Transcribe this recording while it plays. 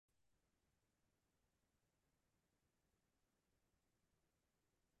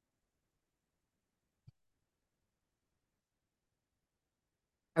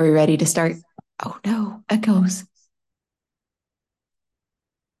Are we ready to start? Oh no, echoes.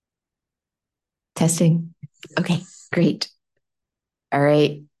 Testing. Okay, great. All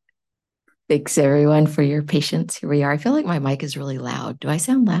right. Thanks everyone for your patience. Here we are. I feel like my mic is really loud. Do I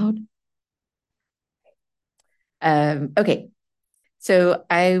sound loud? Okay. So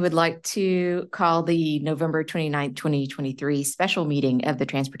I would like to call the November 29th, 2023 special meeting of the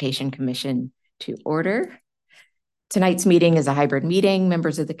Transportation Commission to order. Tonight's meeting is a hybrid meeting.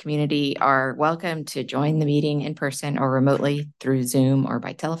 Members of the community are welcome to join the meeting in person or remotely through Zoom or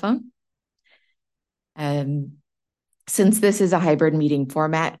by telephone. Since this is a hybrid meeting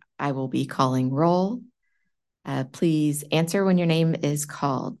format, I will be calling roll. Please answer when your name is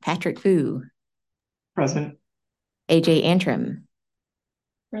called. Patrick Fu. Present. AJ Antrim.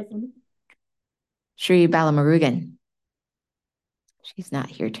 Present. Shri Balamarugan. She's not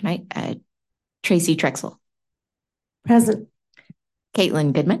here tonight. Tracy Trexel. Present.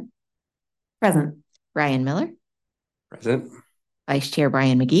 Caitlin Goodman. Present. Ryan Miller. Present. Vice Chair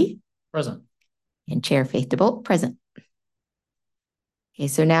Brian McGee. Present. And Chair Faith DeBolt. Present. Okay,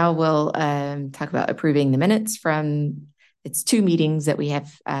 so now we'll talk about approving the minutes from it's two meetings that we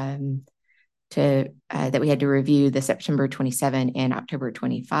have that we had to review, the September 27 and October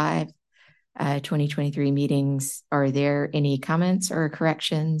 25, 2023 meetings. Are there any comments or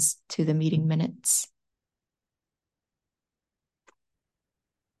corrections to the meeting minutes?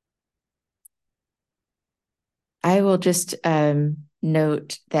 I will just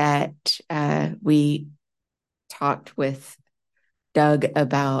note that we talked with Doug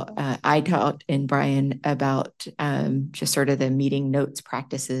about, I talked and Brian about just sort of the meeting notes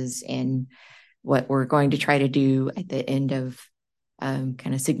practices and what we're going to try to do at the end of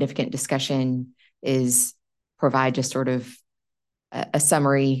kind of significant discussion is provide just sort of a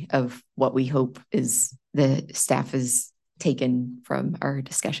summary of what we hope is the staff has taken from our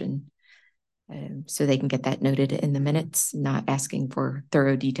discussion. So they can get that noted in the minutes, not asking for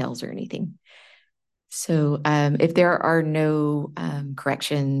thorough details or anything. So if there are no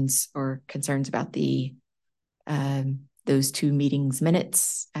corrections or concerns about the those two meetings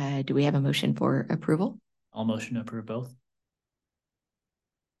minutes, do we have a motion for approval? I'll motion to approve both.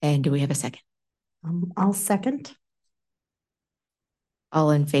 And do we have a second? I'll second.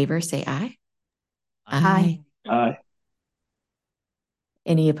 All in favor, say aye. Aye. Aye.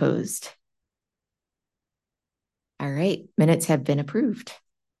 Any opposed? All right, minutes have been approved.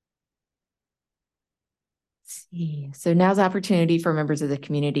 Let's see. So now's the opportunity for members of the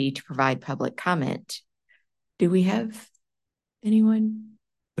community to provide public comment. Do we have anyone?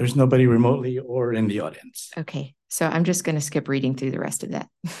 There's nobody remotely or in the audience. Okay, so I'm just going to skip reading through the rest of that.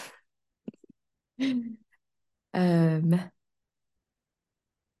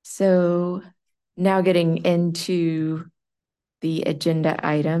 So now getting into the agenda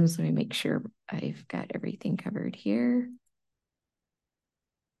items. Let me make sure I've got everything covered here.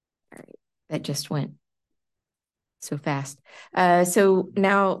 All right, that just went so fast. So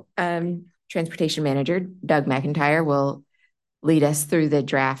now Transportation Manager Doug McIntyre will lead us through the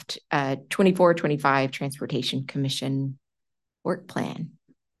draft 24-25 Transportation Commission work plan.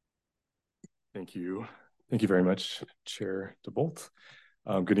 Thank you. Thank you very much, Chair DeBolt.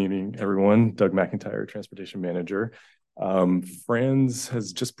 Good evening, everyone. Doug McIntyre, Transportation Manager. Franz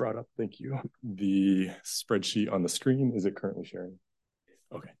has just brought up, thank you, the spreadsheet on the screen. Is it currently sharing?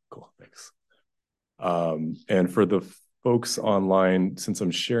 Okay, cool, thanks. And for the folks online, since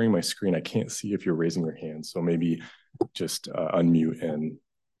I'm sharing my screen, I can't see if you're raising your hand. So maybe just unmute and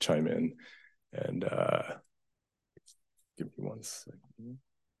chime in. And give me 1 second.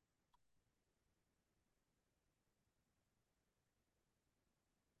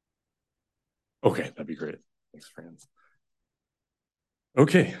 Okay, that'd be great. Thanks, Franz.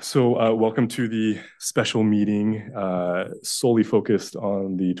 Okay, so welcome to the special meeting solely focused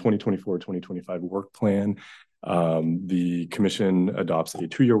on the 2024-2025 work plan. The commission adopts a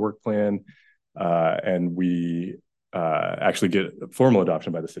 2-year work plan, and we actually get formal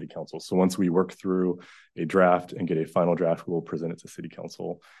adoption by the city council. So once we work through a draft and get a final draft, we'll present it to city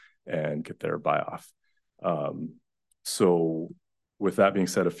council and get their buy-off. So with that being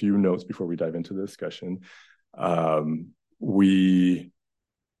said, a few notes before we dive into the discussion. We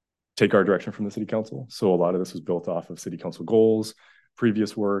take our direction from the city council. So a lot of this was built off of city council goals,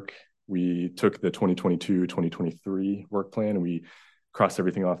 previous work. We took the 2022-2023 work plan and we crossed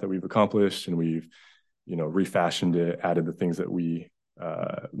everything off that we've accomplished, and we've, refashioned it, added the things that we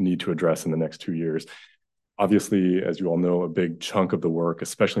need to address in the next 2 years. Obviously, as you all know, a big chunk of the work,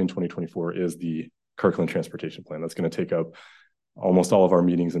 especially in 2024, is the Kirkland Transportation Plan. That's going to take up almost all of our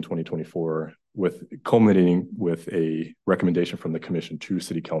meetings in 2024, with culminating with a recommendation from the commission to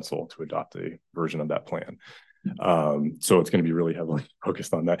City Council to adopt a version of that plan. So it's going to be really heavily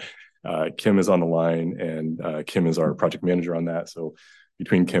focused on that. Kim is on the line, and Kim is our project manager on that. So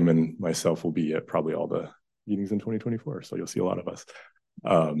between Kim and myself, we'll be at probably all the meetings in 2024. So you'll see a lot of us.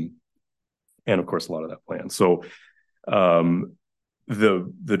 And of course, a lot of that plan. So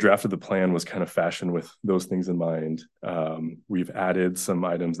the draft of the plan was kind of fashioned with those things in mind. We've added some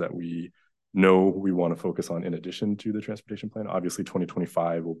items that we know we want to focus on in addition to the transportation plan. Obviously,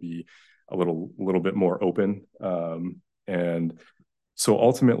 2025 will be a little bit more open. And so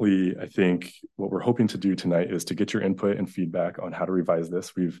ultimately, I think what we're hoping to do tonight is to get your input and feedback on how to revise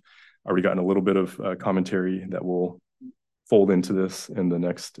this. We've already gotten a little bit of commentary that will fold into this in the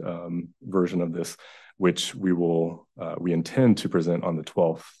next version of this, which we intend to present on the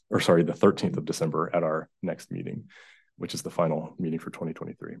 13th of December at our next meeting, which is the final meeting for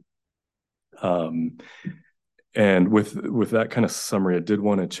 2023. And with that kind of summary, I did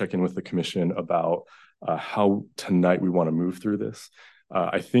want to check in with the commission about how tonight we want to move through this.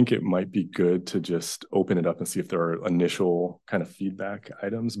 I think it might be good to just open it up and see if there are initial kind of feedback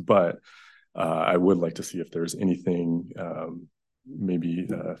items, but I would like to see if there's anything, maybe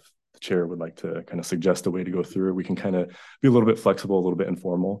the chair would like to kind of suggest a way to go through it. We can kind of be a little bit flexible, a little bit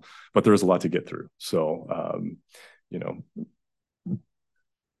informal, but there is a lot to get through. So,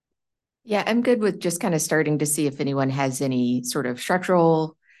 Yeah, I'm good with just kind of starting to see if anyone has any sort of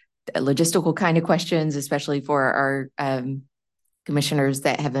structural, logistical kind of questions, especially for our commissioners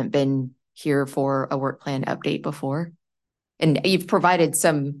that haven't been here for a work plan update before. And you've provided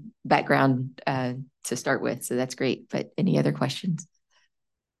some background to start with, so that's great. But any other questions?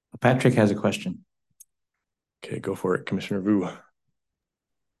 Patrick has a question. Okay, go for it, Commissioner Vu.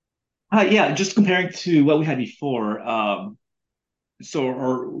 Yeah, just comparing to what we had before. Are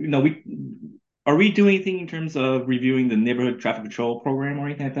we doing anything in terms of reviewing the neighborhood traffic control program or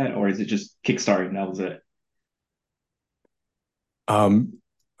anything like that, or is it just kickstarting? That was it. I'm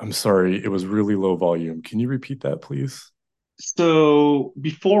sorry, it was really low volume. Can you repeat that, please? So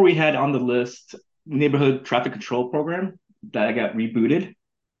before we had on the list neighborhood traffic control program that got rebooted.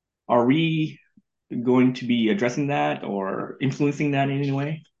 Are we going to be addressing that or influencing that in any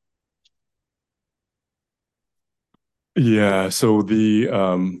way? Yeah, so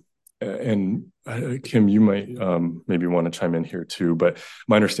Kim, you might maybe want to chime in here too, but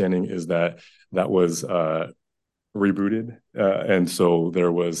my understanding is that was rebooted, and so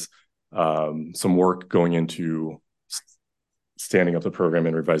there was some work going into standing up the program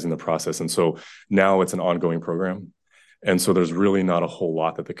and revising the process, and so now it's an ongoing program, and so there's really not a whole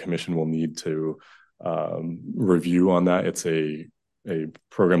lot that the commission will need to review on that. It's a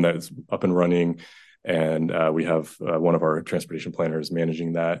program that is up and running, and we have one of our transportation planners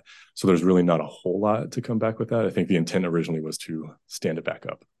managing that. So there's really not a whole lot to come back with that. I think the intent originally was to stand it back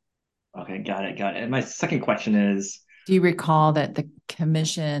up. Okay, got it. And my second question is, do you recall that the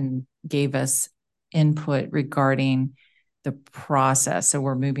commission gave us input regarding the process? So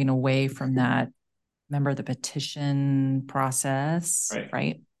we're moving away from that. Remember the petition process,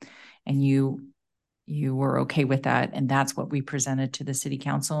 right? And you were okay with that. And that's what we presented to the city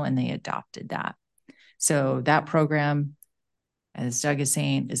council, and they adopted that. So that program, as Doug is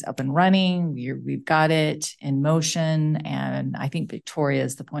saying, is up and running. We've got it in motion. And I think Victoria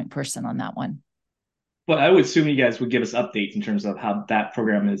is the point person on that one. Well, I would assume you guys would give us updates in terms of how that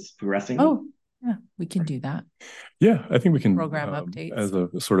program is progressing. Oh, yeah, we can do that. Yeah, I think we can program updates as a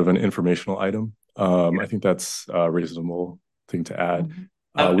sort of an informational item. I think that's a reasonable thing to add.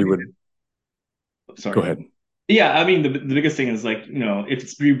 We would. Sorry. Go ahead. Yeah, I mean, the biggest thing is like, if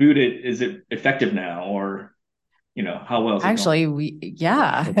it's rebooted, is it effective now, or, how well is it actually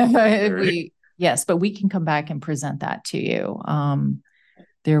going? Yes, but we can come back and present that to you.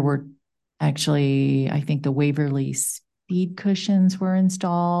 There were actually, I think the Waverly speed cushions were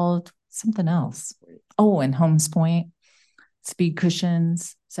installed, something else. Oh, and Holmes Point speed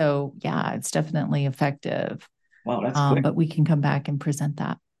cushions. So yeah, it's definitely effective. Wow, that's quick. But we can come back and present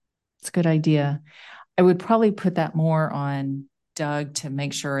that. It's a good idea. I would probably put that more on Doug to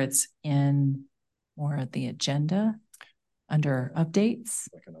make sure it's in more of the agenda under updates.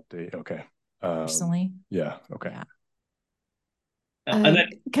 Like an update, okay. Personally. Yeah, okay. Yeah. I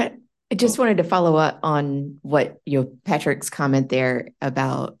just wanted to follow up on what Patrick's comment there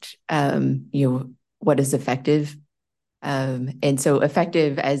about what is effective. And so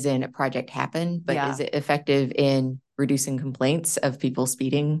effective as in a project happened, but is it effective in reducing complaints of people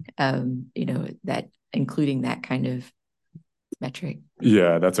speeding? That including that kind of metric?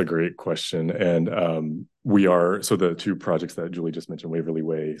 Yeah, that's a great question. And so the two projects that Julie just mentioned, Waverly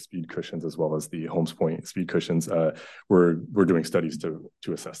Way speed cushions, as well as the Holmes Point speed cushions, we're doing studies to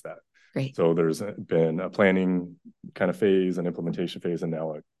assess that. Great. So there's been a planning kind of phase, an implementation phase, and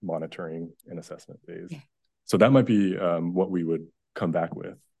now a monitoring and assessment phase. Yeah. So that might be what we would come back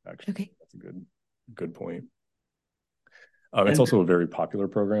with, actually. Okay. That's a good point. It's also a very popular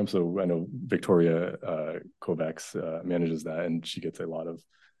program. So I know Victoria Kovacs manages that, and she gets a lot of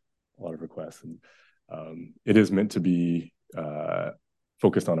requests. And it is meant to be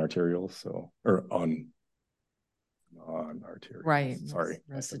focused on arterials, or on non-arterials. Right. Sorry.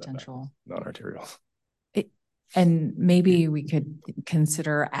 Residential. Non-arterials. And maybe we could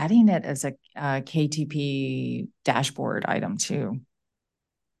consider adding it as a KTP dashboard item too,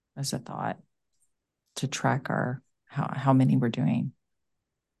 as a thought, to track how many we're doing.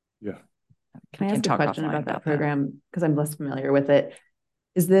 Yeah. Can I ask a question about that program? Because I'm less familiar with it.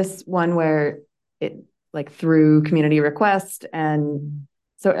 Is this one where it, like, through community request? And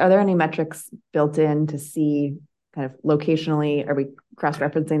so are there any metrics built in to see kind of locationally, are we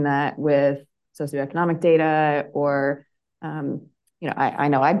cross-referencing that with socioeconomic data? Or, I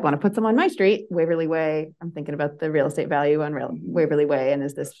know I'd want to put some on my street, Waverly Way. I'm thinking about the real estate value on Waverly Way. And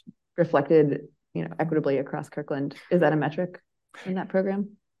is this reflected equitably across Kirkland? Is that a metric in that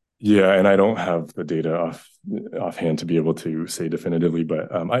program? Yeah, and I don't have the data offhand to be able to say definitively, but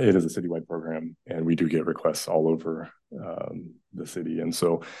it is a citywide program, and we do get requests all over the city. And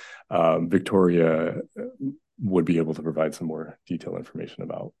so Victoria would be able to provide some more detailed information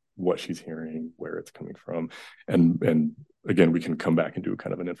about what she's hearing, where it's coming from. And again, we can come back and do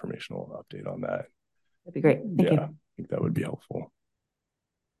kind of an informational update on that. That'd be great. Thank you. I think that would be helpful.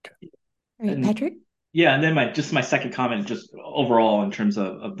 Okay. All right, Patrick? Yeah, and then my second comment, just overall in terms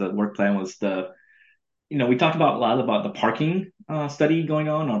of the work plan, was we talked a lot about the parking study going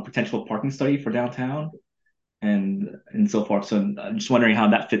on, or potential parking study for downtown, and so forth. So I'm just wondering how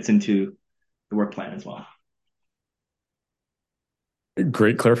that fits into the work plan as well.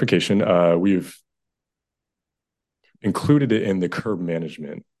 Great clarification. We've included it in the curb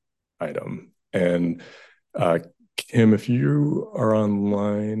management item, and Kim, if you are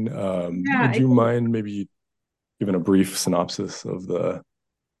online, would you mind maybe giving a brief synopsis of the?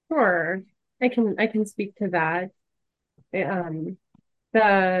 Sure, I can speak to that.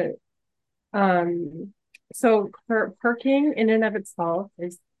 So parking in and of itself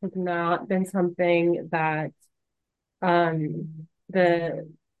has not been something that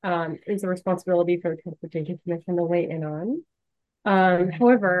is a responsibility for the Transportation Commission to weigh in on.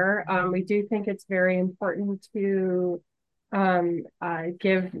 However, we do think it's very important to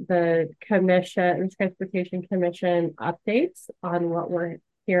give the Transportation Commission updates on what we're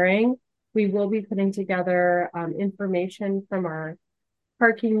hearing. We will be putting together information from our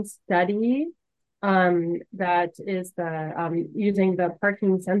parking study that is using the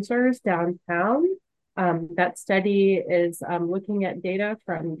parking sensors downtown. That study is looking at data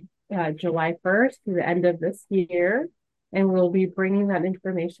from July 1st through the end of this year. And we'll be bringing that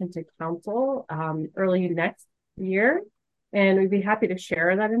information to council early next year. And we'd be happy to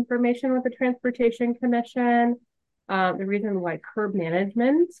share that information with the Transportation Commission. The reason why curb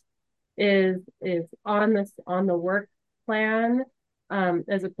management is on the work plan,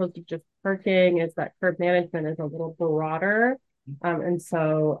 as opposed to just parking, is that curb management is a little broader. But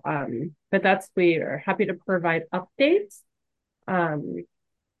we are happy to provide updates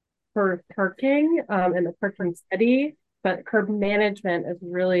for parking and the parking study. But curb management is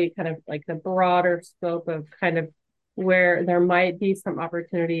really kind of like the broader scope of kind of where there might be some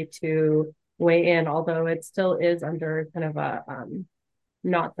opportunity to weigh in, although it still is under kind of a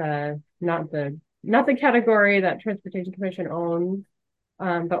not the category that Transportation Commission owns,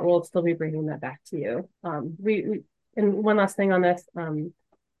 but we'll still be bringing that back to you. And one last thing on this,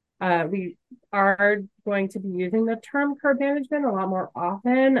 we are going to be using the term curb management a lot more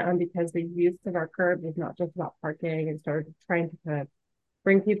often because the use of our curb is not just about parking, and started trying to kind of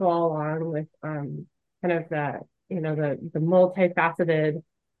bring people along with kind of the multifaceted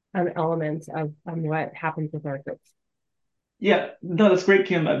elements of what happens with our curbs. Yeah, no, that's great,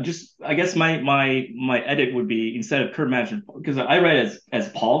 Kim. I guess my edit would be, instead of curb management, because I read it as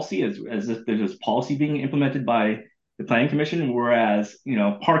policy, as if there's policy being implemented by the Planning Commission, whereas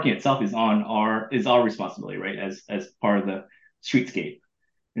parking itself is our responsibility, right, as part of the streetscape.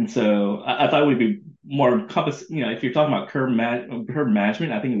 And so I thought it would be more encompass. If you're talking about curb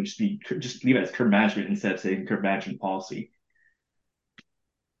management, I think it would just leave it as curb management instead of saying curb management policy.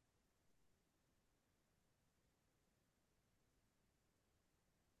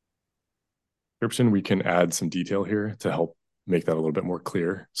 Description, we can add some detail here to help make that a little bit more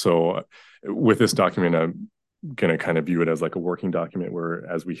clear. So with this document, I'm going to kind of view it as like a working document where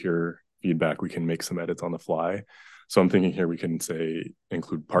as we hear feedback, we can make some edits on the fly. So I'm thinking here we can say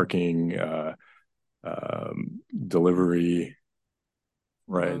include parking, delivery,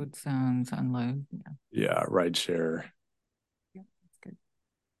 right? Load zones, unload. Yeah, ride share. Yeah, that's good.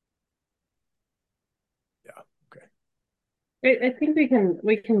 Yeah, okay. I think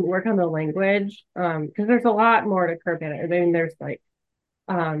we can work on the language because there's a lot more to curb in it. I mean, there's like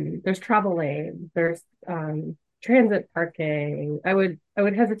there's travel lanes, there's transit parking. I would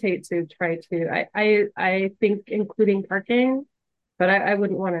hesitate to try to I think including parking, but I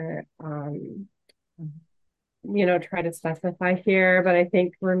wouldn't want to try to specify here. But I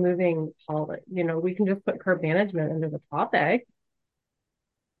think removing all we can just put curb management under the topic.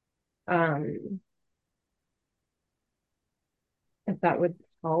 If that would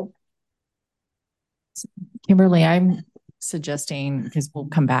help. Kimberly, I'm suggesting, because we'll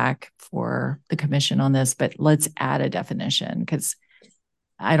come back for the commission on this, but let's add a definition, because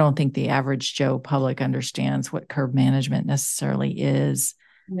I don't think the average Joe public understands what curb management necessarily is.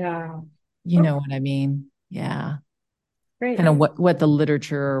 Yeah. You know what I mean? Yeah. Great. Kind of what the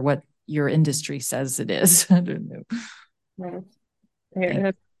literature or what your industry says it is. I don't know.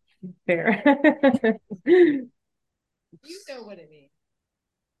 Yeah. Fair. You know what I mean.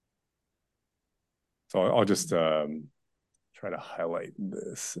 So I'll just try to highlight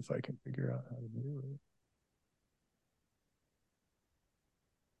this if I can figure out how to do it.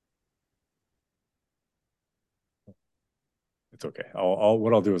 It's okay.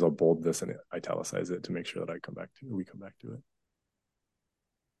 What I'll do is I'll bold this and italicize it to make sure that we come back to it.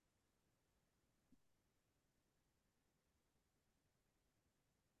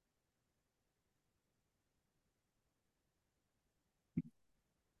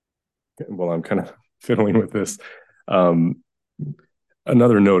 Well, I'm kind of fiddling with this.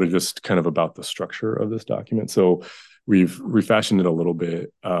 Another note is just kind of about the structure of this document. So we've refashioned it a little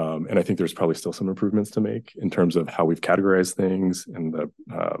bit, and I think there's probably still some improvements to make in terms of how we've categorized things, and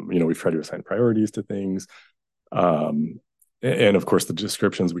we've tried to assign priorities to things, and of course the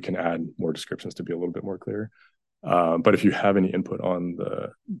descriptions, we can add more descriptions to be a little bit more clear. But if you have any input on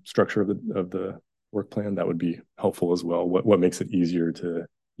the structure of the work plan, that would be helpful as well. What makes it easier to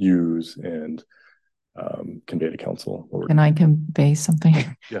use and convey to council? Can I convey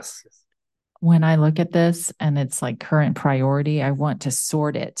something? Yes. When I look at this and it's like current priority, I want to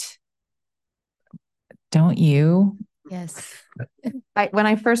sort it. Don't you? Yes. When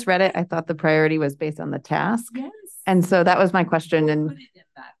I first read it, I thought the priority was based on the task. Yes. And so that was my question.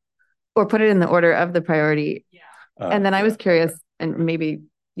 Or put it in the order of the priority. Yeah. And then I was curious, and maybe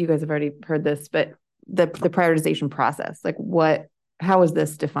you guys have already heard this, but the prioritization process, like how is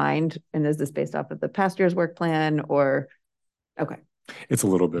this defined? And is this based off of the past year's work plan or, okay. It's a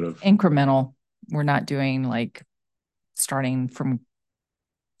little bit of incremental. We're not doing like starting from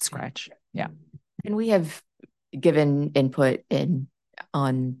scratch. Yeah. And we have given input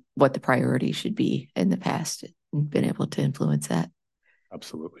on what the priority should be in the past and been able to influence that.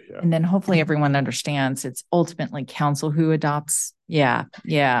 Absolutely. Yeah. And then hopefully everyone understands it's ultimately council who adopts. Yeah.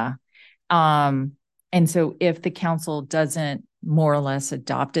 Yeah. And so if the council doesn't more or less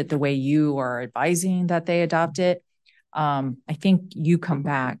adopt it the way you are advising that they adopt it, I think you come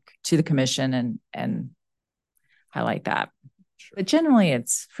back to the commission and highlight that. Sure. But generally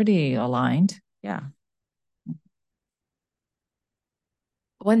it's pretty aligned. Yeah.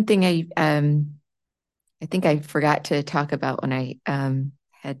 One thing I think I forgot to talk about when I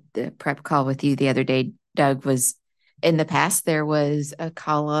had the prep call with you the other day, Doug, was in the past there was a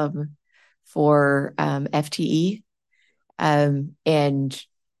column for FTE. And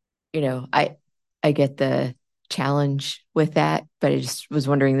I get the challenge with that, but I just was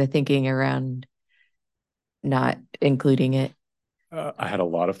wondering the thinking around not including it. I had a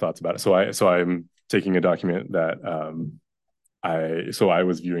lot of thoughts about it. So I'm taking a document that I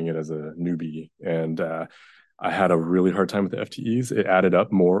was viewing it as a newbie, and I had a really hard time with the FTEs. It added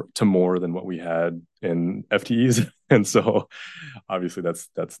up more than what we had in FTEs, and so obviously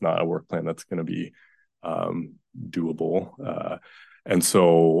that's not a work plan that's going to be doable. And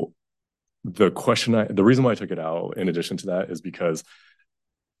so the reason why I took it out in addition to that is because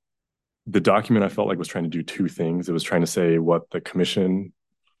the document I felt like was trying to do two things. It was trying to say what the commission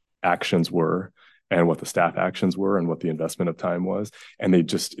actions were and what the staff actions were and what the investment of time was. And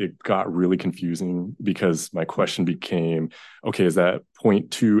it got really confusing because my question became, okay, is that 0.2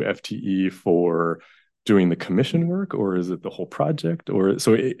 FTE for doing the commission work, or is it the whole project?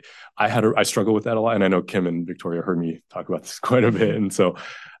 I struggle with that a lot. And I know Kim and Victoria heard me talk about this quite a bit. And so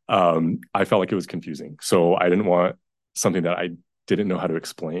I felt like it was confusing. So I didn't want something that I didn't know how to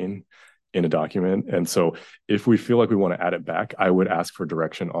explain in a document. And so if we feel like we want to add it back, I would ask for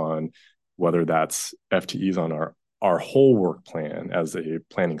direction on whether that's FTEs on our whole work plan as a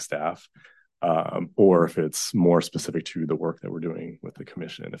planning staff, or if it's more specific to the work that we're doing with the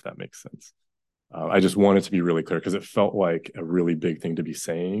commission, if that makes sense. I just wanted to be really clear because it felt like a really big thing to be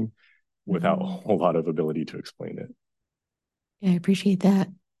saying without a whole lot of ability to explain it. Yeah, I appreciate that.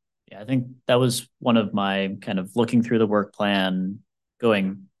 Yeah, I think that was one of my kind of looking through the work plan,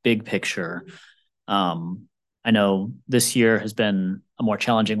 going big picture. I know this year has been a more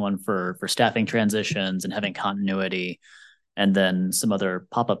challenging one for staffing transitions and having continuity, and then some other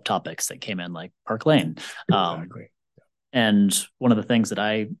pop-up topics that came in like Park Lane. Exactly. And one of the things that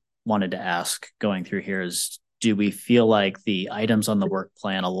I wanted to ask going through here is, do we feel like the items on the work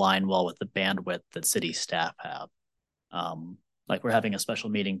plan align well with the bandwidth that city staff have? Like we're having a special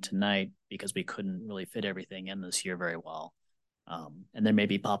meeting tonight because we couldn't really fit everything in this year very well. And there may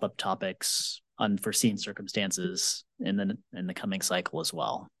be pop-up topics, unforeseen circumstances in the coming cycle as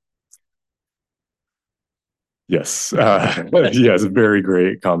well. Yes. Yes, very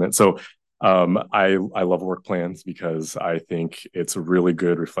great comment. So I love work plans because I think it's a really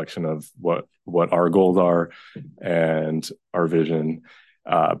good reflection of what our goals are and our vision.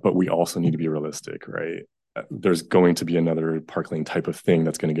 But we also need to be realistic, right? There's going to be another Park Lane type of thing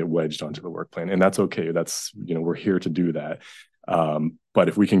that's going to get wedged onto the work plan, and that's okay. That's, we're here to do that. But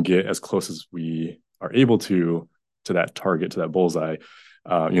if we can get as close as we are able to that target, to that bullseye,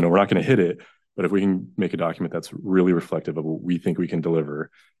 we're not going to hit it. But if we can make a document that's really reflective of what we think we can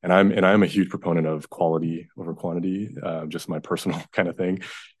deliver, and I'm a huge proponent of quality over quantity, just my personal kind of thing.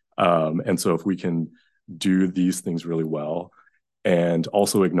 And so if we can do these things really well, and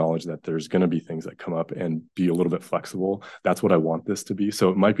also acknowledge that there's going to be things that come up and be a little bit flexible, that's what I want this to be. So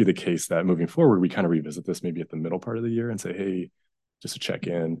it might be the case that moving forward, we kind of revisit this maybe at the middle part of the year and say, hey, just to check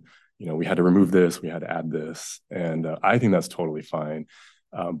in, we had to remove this, we had to add this. And I think that's totally fine.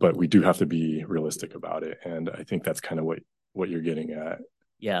 But we do have to be realistic about it. And I think that's kind of what you're getting at.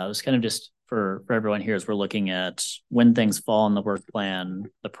 Yeah, it was kind of just for everyone here as we're looking at when things fall in the work plan,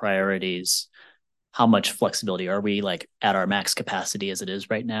 the priorities, how much flexibility are we like at our max capacity as it is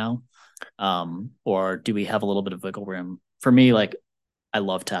right now? Or do we have a little bit of wiggle room? For me, like I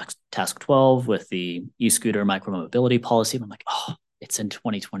love task 12 with the e-scooter micromobility policy. I'm like, oh, it's in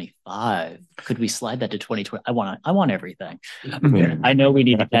 2025. Could we slide that to 2020? I want everything. I know we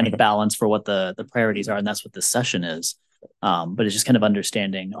need to kind of balance for what the priorities are, and that's what this session is. But it's just kind of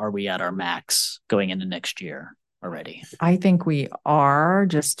understanding, are we at our max going into next year already? I think we are,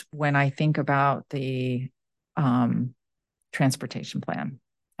 just when I think about the transportation plan.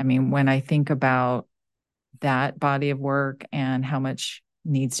 I mean, when I think about that body of work and how much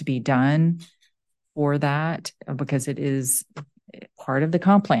needs to be done for that, because it is part of the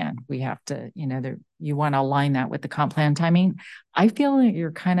comp plan. We have to, you want to align that with the comp plan timing. I feel like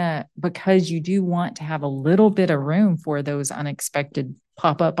you're kind of, because you do want to have a little bit of room for those unexpected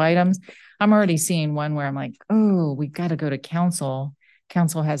pop-up items. I'm already seeing one where I'm like, oh, we got to go to council.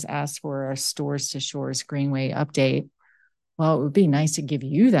 Council has asked for a Stores to Shores Greenway update. Well, it would be nice to give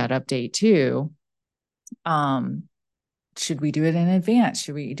you that update too. Should we do it in advance?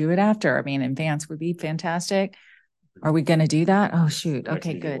 Should we do it after? I mean, advance would be fantastic. Are we going to do that? Oh, shoot.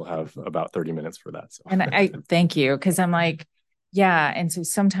 Okay, good. We'll have about 30 minutes for that. So. And I thank you, because I'm like, yeah. And so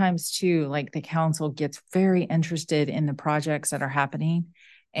sometimes too, like the council gets very interested in the projects that are happening.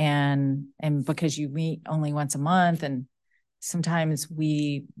 And because you meet only once a month, and sometimes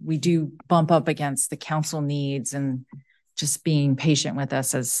we do bump up against the council needs, and just being patient with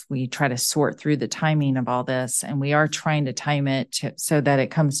us as we try to sort through the timing of all this. And we are trying to time it so that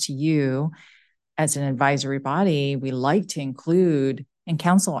it comes to you as an advisory body. We like to include, and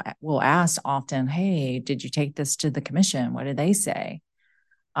council will ask often, hey, did you take this to the commission? What did they say?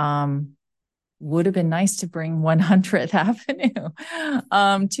 Would have been nice to bring 100th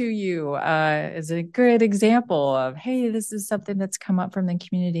Avenue to you as a good example of, hey, this is something that's come up from the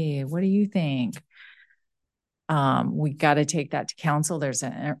community. What do you think? We got to take that to council. There's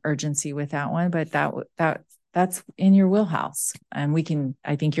an urgency with that one, but that's in your wheelhouse, and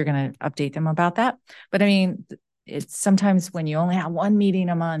I think you're going to update them about that. But I mean, it's sometimes when you only have one meeting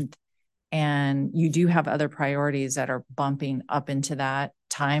a month and you do have other priorities that are bumping up into that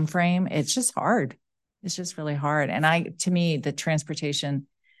time frame, it's just hard. It's just really hard. And to me, the transportation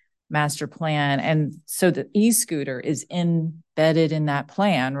master plan, and so the e-scooter is embedded in that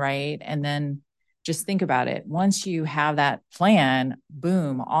plan, right? And then just think about it. Once you have that plan,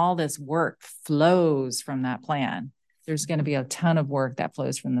 boom, all this work flows from that plan. There's going to be a ton of work that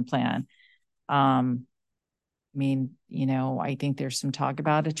flows from the plan. I mean, I think there's some talk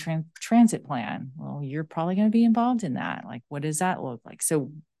about a transit plan. Well, you're probably going to be involved in that. Like, what does that look like?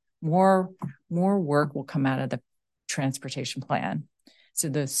 So more work will come out of the transportation plan. So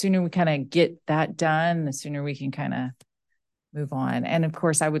the sooner we kind of get that done, the sooner we can kind of move on. And of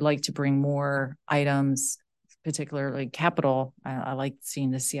course, I would like to bring more items, particularly capital. I like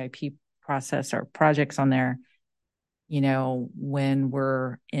seeing the CIP process or projects on there, when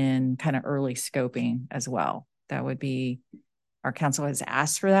we're in kind of early scoping as well. That would be, our council has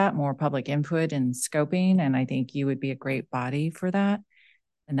asked for that, more public input and scoping. And I think you would be a great body for that.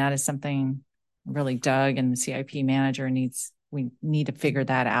 And that is something really Doug and the CIP manager we need to figure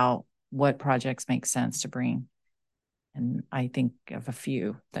that out, what projects make sense to bring. And I think of a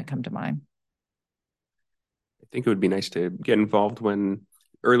few that come to mind. I think it would be nice to get involved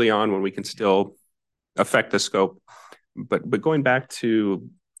early on when we can still affect the scope. But going back to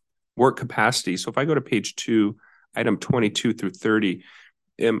work capacity, so if I go to page 2, item 22 through 30,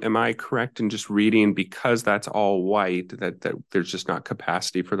 am I correct in just reading, because that's all white, that there's just not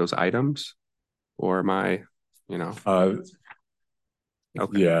capacity for those items? Or am I,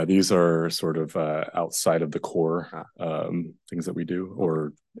 Okay. Yeah, these are sort of outside of the core things that we do,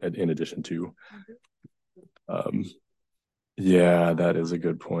 or in addition to. Yeah, that is a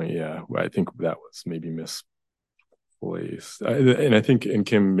good point. Yeah, I think that was maybe misplaced. And I think, and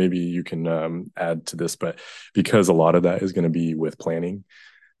Kim, maybe you can add to this, but because a lot of that is going to be with planning,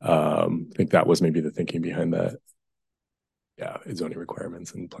 I think that was maybe the thinking behind that. Yeah, zoning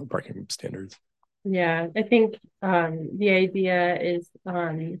requirements and parking standards. Yeah, I think the idea is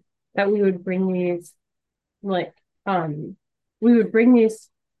that we would bring these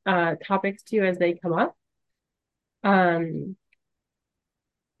topics to you as they come up. And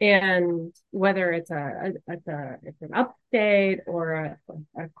whether it's an update or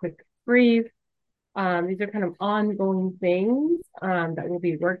a quick brief, these are kind of ongoing things that we'll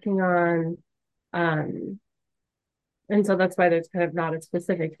be working on. And so that's why there's kind of not a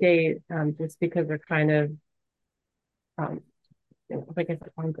specific date, just because they're kind of, like I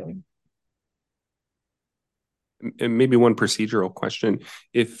said, ongoing. And maybe one procedural question.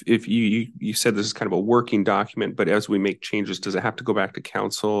 If you said this is kind of a working document, but as we make changes, does it have to go back to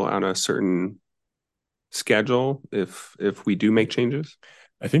council on a certain schedule if we do make changes?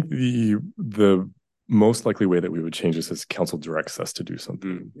 I think the most likely way that we would change this is council directs us to do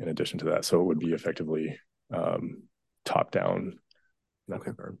something in addition to that. So it would be effectively top down. Okay.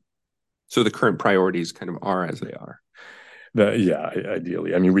 So the current priorities kind of are as they are.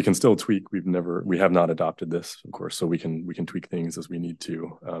 Ideally. I mean, we can still tweak. We have not adopted this, of course, so we can tweak things as we need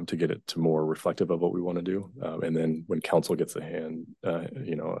to get it to more reflective of what we want to do. And then when council gets a hand,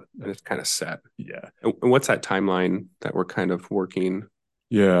 and it's kind of set. Yeah. And what's that timeline that we're kind of working?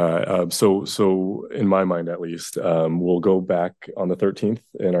 Yeah. So in my mind, at least, we'll go back on the 13th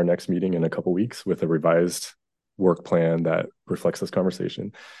in our next meeting in a couple weeks with a revised work plan that reflects this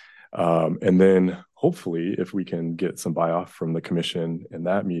conversation. And then hopefully if we can get some buy-off from the commission in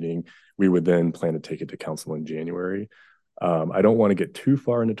that meeting, we would then plan to take it to council in January. I don't want to get too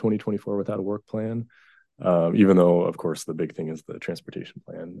far into 2024 without a work plan, even though, of course, the big thing is the transportation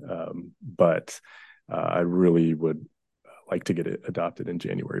plan. But I really would like to get it adopted in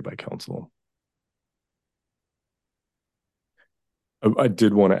January by council. I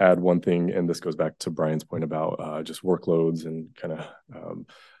did want to add one thing, and this goes back to Brian's point about just workloads and kind of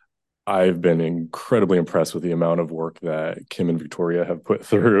I've been incredibly impressed with the amount of work that Kim and Victoria have put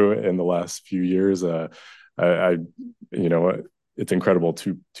through in the last few years. It's incredible.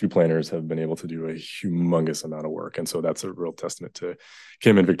 Two planners have been able to do a humongous amount of work. And so that's a real testament to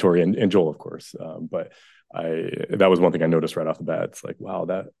Kim and Victoria and Joel, of course. But that was one thing I noticed right off the bat. It's like, wow,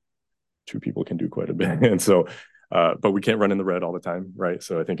 that two people can do quite a bit. And so, but we can't run in the red all the time, right?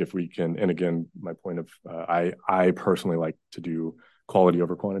 So I think if we can, and again, my point of, I personally like to do quality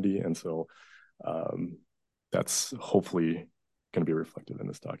over quantity. And so that's hopefully going to be reflected in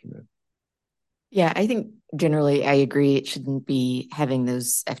this document. Yeah, I think generally I agree. It shouldn't be having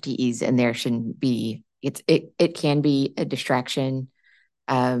those FTEs in there. Shouldn't be. It can be a distraction.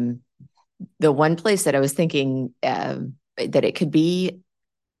 The one place that I was thinking that it could be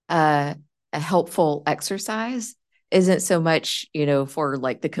a helpful exercise isn't so much, for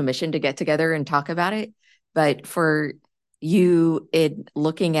like the commission to get together and talk about it, but for you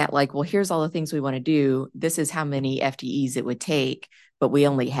looking at like, well, here's all the things we want to do. This is how many FTEs it would take, but we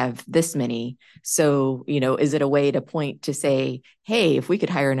only have this many. So, is it a way to point to say, hey, if we could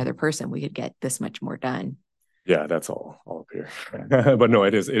hire another person, we could get this much more done? Yeah, that's all up here. But no,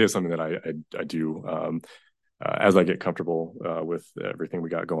 it is something that I do. as I get comfortable with everything we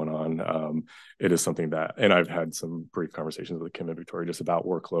got going on, it is something that, and I've had some brief conversations with Kim and Victoria just about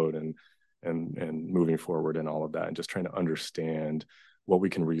workload and moving forward and all of that, and just trying to understand what we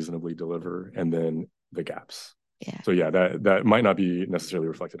can reasonably deliver and then the gaps. Yeah. So yeah, that might not be necessarily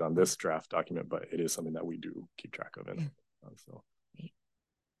reflected on this draft document, but it is something that we do keep track of. So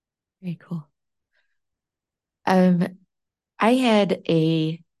very cool. I had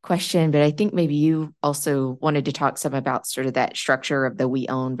a question, but I think maybe you also wanted to talk some about sort of that structure of the we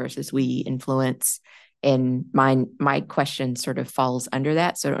own versus we influence. And my question sort of falls under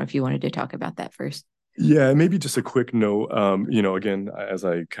that. So I don't know if you wanted to talk about that first. Yeah, maybe just a quick note. Again, as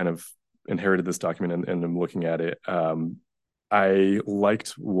I kind of inherited this document and I'm looking at it, I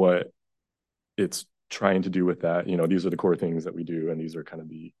liked what it's trying to do with that. These are the core things that we do, and these are kind of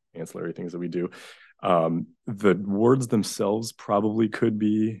the ancillary things that we do. The words themselves probably could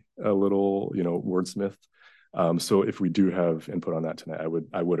be a little, wordsmith. So if we do have input on that tonight,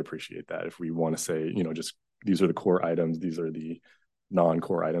 I would appreciate that. If we want to say, just these are the core items, these are the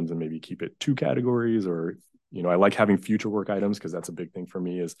non-core items, and maybe keep it 2 categories, or, I like having future work items because that's a big thing for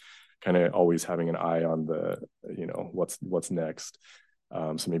me, is kind of always having an eye on the, what's next.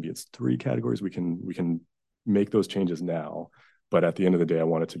 So maybe it's 3 categories. We can make those changes now, but at the end of the day, I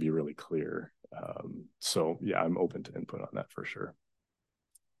want it to be really clear. So yeah, I'm open to input on that for sure.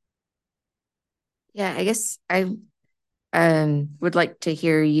 Yeah, I guess I would like to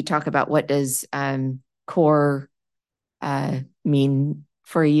hear you talk about what does core mean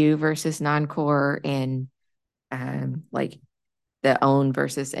for you versus non-core, and like the own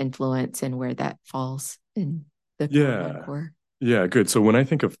versus influence and where that falls in the non-core. Yeah, good. So when I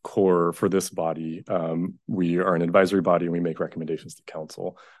think of core for this body, we are an advisory body and we make recommendations to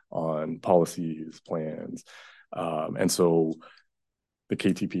council on policies, plans. And so the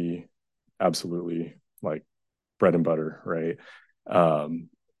KTP, absolutely, like bread and butter, right?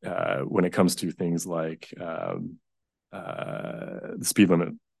 When it comes to things like the speed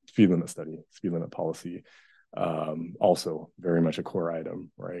limit study, speed limit policy, also very much a core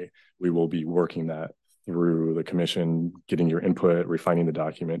item, right? We will be working that through the commission, getting your input, refining the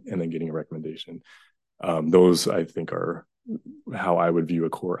document, and then getting a recommendation. Those, I think, are how I would view a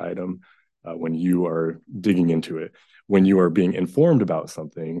core item when you are digging into it. When you are being informed about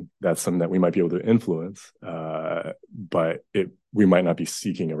something, that's something that we might be able to influence, but we might not be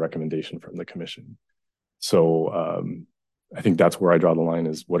seeking a recommendation from the commission. So I think that's where I draw the line,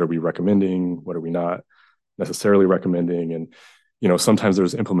 is what are we recommending? What are we not necessarily recommending? And sometimes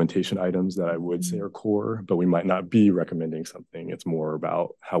there's implementation items that I would say are core, but we might not be recommending something. It's more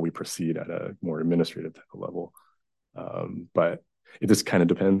about how we proceed at a more administrative type of level. But it just kind of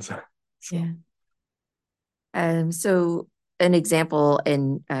depends. So. Yeah. So an example,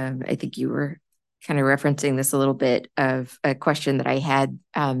 and I think you were kind of referencing this a little bit, of a question that I had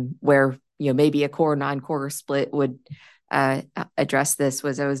where, maybe a core non-core split would address this,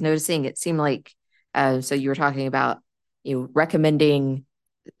 was I was noticing it seemed like, so you were talking about recommending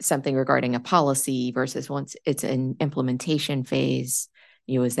something regarding a policy versus once it's an implementation phase,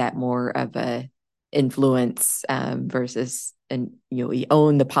 is that more of a influence versus, and we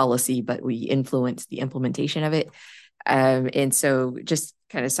own the policy, but we influence the implementation of it. And so just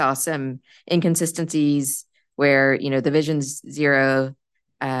kind of saw some inconsistencies where, the Visions Zero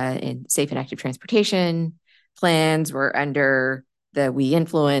and safe and active transportation plans were under the we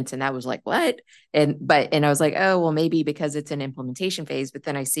influence, and that was like, what? And I was like, oh, well, maybe because it's an implementation phase. But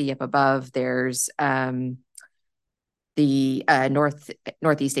then I see up above there's the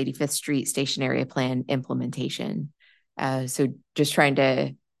Northeast 85th Street Station Area Plan implementation. So just trying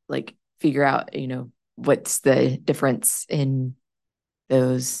to figure out, what's the difference in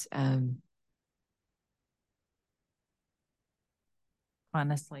those.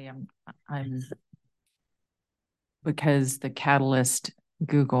 Honestly, I'm because the Catalyst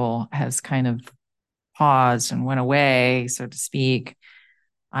Google has kind of paused and went away, so to speak.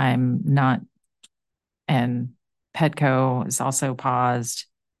 I'm not, and Petco is also paused.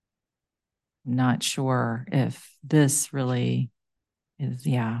 Not sure if this really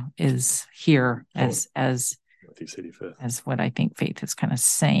is here as what I think Faith is kind of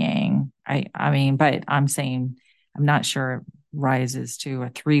saying. I mean, but I'm saying I'm not sure it rises to a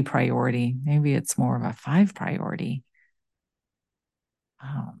 3 priority. Maybe it's more of a 5 priority.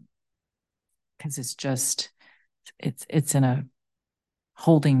 Because it's in a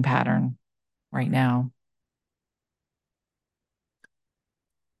holding pattern right now.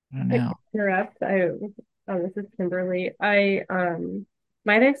 I don't know. Interrupt. This is Kimberly. I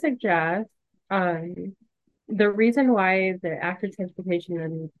might I suggest the reason why the active transportation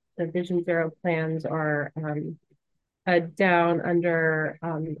and the Vision Zero plans are down under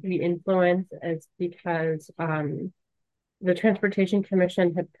the influence is because the Transportation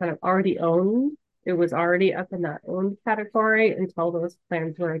Commission had kind of already owned, it was already up in that owned category until those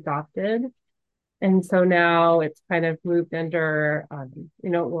plans were adopted. And so now it's kind of moved under,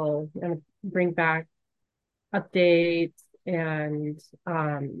 we'll bring back updates and,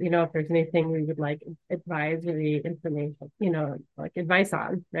 if there's anything we would like advisory information, like advice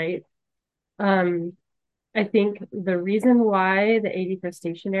on, right? I think the reason why the 81st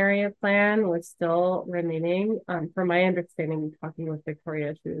Station Area plan was still remaining, from my understanding, talking with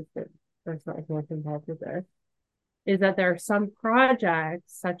Victoria, who's the person who's involved with this, is that there are some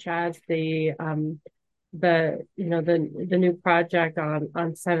projects such as the new project on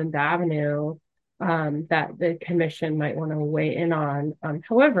 7th Avenue that the commission might want to weigh in on.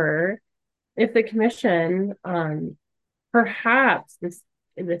 However, if the commission perhaps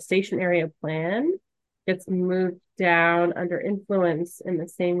the station area plan gets moved down under influence in the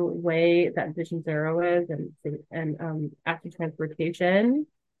same way that Vision Zero is and active transportation,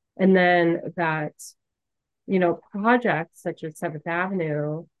 and then that projects such as 7th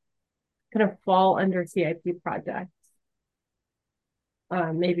Avenue kind of fall under CIP projects.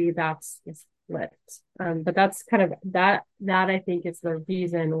 Maybe that's split. But that's kind of that I think is the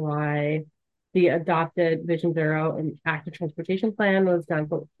reason why the adopted Vision Zero and active transportation plan was done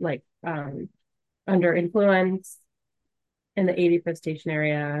under influence, and the 85th Station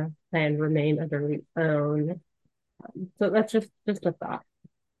Area plan remained under its own. So that's just a thought.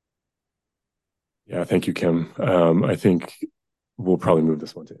 Yeah, thank you, Kim. I think we'll probably move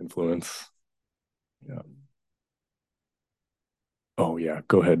this one to influence. Yeah. Oh yeah,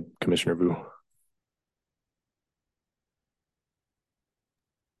 go ahead, Commissioner Vu.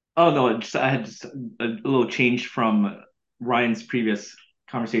 Oh no, I had just a little change from Ryan's previous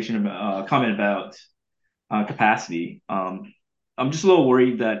conversation about comment about capacity. I'm just a little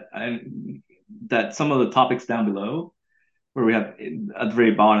worried that some of the topics down below, where we have at the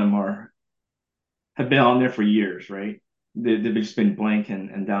very bottom, have been on there for years, right? They've just been blank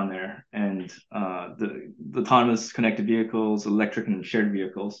and down there, and the autonomous connected vehicles, electric and shared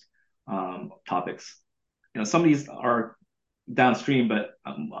vehicles topics. Some of these are downstream, but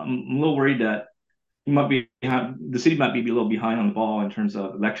I'm a little worried that the city might be a little behind on the ball in terms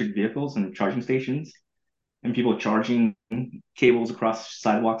of electric vehicles and charging stations and people charging cables across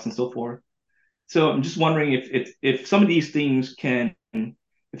sidewalks and so forth. So I'm just wondering if some of these things if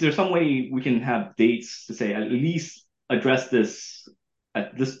there's some way we can have dates to say at least address this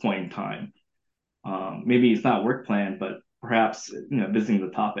at this point in time. Maybe it's not a work plan, but perhaps visiting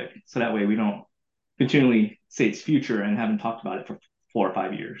the topic, so that way we don't continually say it's future and haven't talked about it for 4 or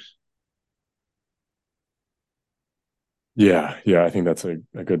 5 years. Yeah, I think that's a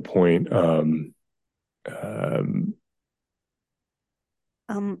good point.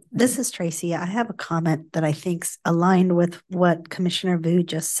 This is Tracy. I have a comment that I think's aligned with what Commissioner Vu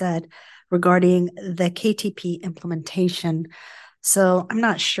just said regarding the KTP implementation. So I'm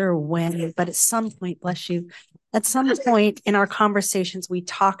not sure when, but at some point, bless you, at some point in our conversations, we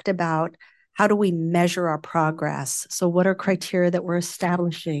talked about how do we measure our progress? So what are criteria that we're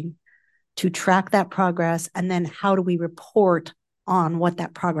establishing to track that progress? And then how do we report on what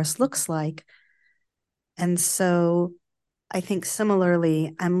that progress looks like? And so I think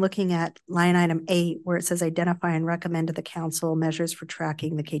similarly, I'm looking at line item 8, where it says identify and recommend to the council measures for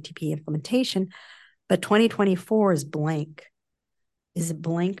tracking the KTP implementation, but 2024 is blank. Is it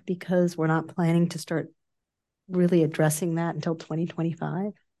blank because we're not planning to start really addressing that until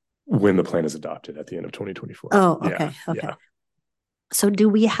 2025? When the plan is adopted at the end of 2024. Oh, okay. Yeah. So do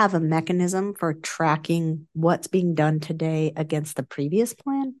we have a mechanism for tracking what's being done today against the previous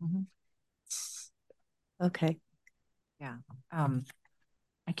plan? Mm-hmm. Okay. Yeah.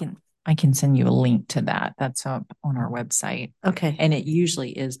 I can send you a link to that. That's up on our website. Okay. And it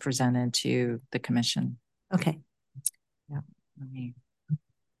usually is presented to the commission. Okay. Yeah. Let me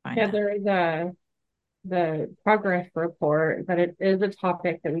find there is the progress report, but it is a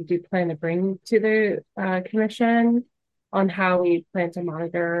topic that we do plan to bring to the commission on how we plan to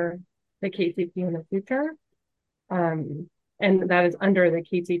monitor the KTP in the future. And that is under the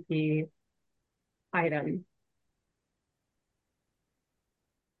KTP item.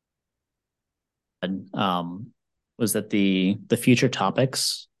 Was that the future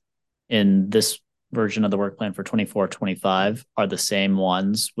topics in this version of the work plan for 24-25 are the same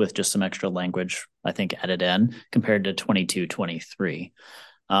ones with just some extra language, I think, added in compared to 22-23.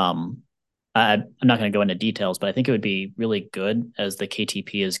 I'm not going to go into details, but I think it would be really good as the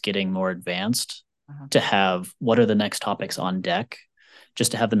KTP is getting more advanced to have what are the next topics on deck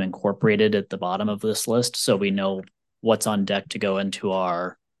just to have them incorporated at the bottom of this list so we know what's on deck to go into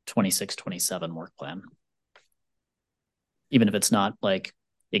our 26-27 work plan. Even if it's not like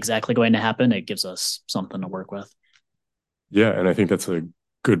exactly going to happen, it gives us something to work with. Yeah, and I think that's a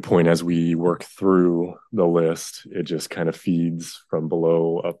good point. As we work through the list, it just kind of feeds from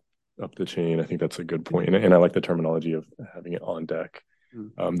below up the chain. I think that's a good point. And I like the terminology of having it on deck.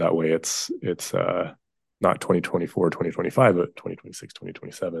 That way it's not 2024, 2025, but 2026,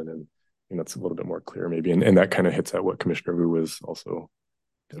 2027. And that's a little bit more clear maybe. And that kind of hits at what Commissioner Vu was also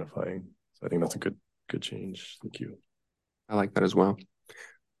identifying. So I think that's a good change. Thank you. I like that as well.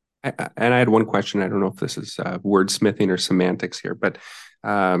 And I had one question. I don't know if this is wordsmithing or semantics here, but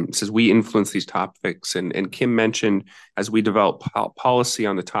it says we influence these topics. And Kim mentioned as we develop policy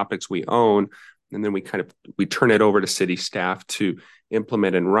on the topics we own, and then we turn it over to city staff to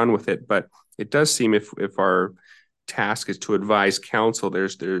implement and run with it. But it does seem if our task is to advise council,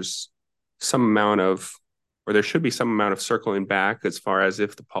 there's some amount of, or there should be some amount of circling back as far as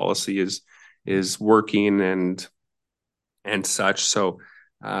if the policy is working and such. So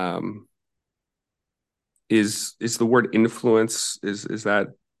is the word influence, is that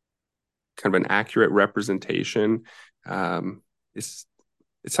kind of an accurate representation? It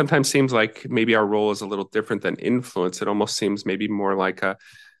sometimes seems like maybe our role is a little different than influence. It almost seems maybe more like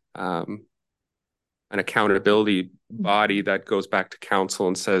an accountability body that goes back to council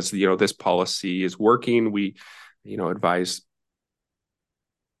and says, this policy is working. We, advise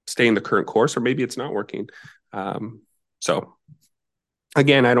staying the current course, or maybe it's not working. So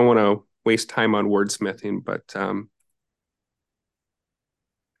again, I don't want to waste time on wordsmithing, but and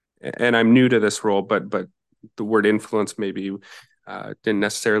I'm new to this role, but the word influence maybe didn't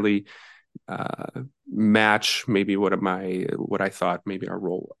necessarily match maybe what I thought maybe our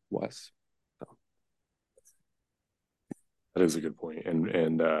role was. So. That is a good point.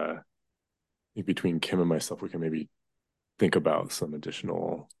 And between Kim and myself, we can maybe think about some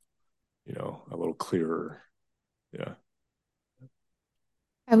additional, a little clearer. Yeah.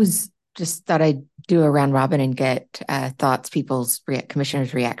 I thought I'd do a round robin and get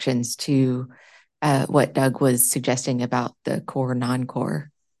commissioners' reactions to what Doug was suggesting about the core,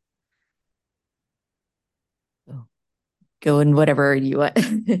 non-core. So, go in whatever you want.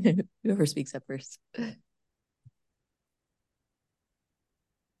 Whoever speaks up first.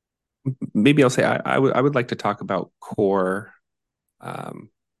 Maybe I'll say I would like to talk about core. I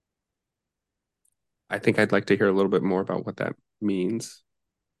think I'd like to hear a little bit more about what that means.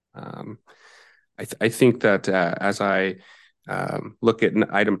 I think that as I look at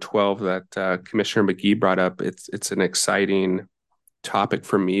item 12 that Commissioner McGee brought up, it's an exciting topic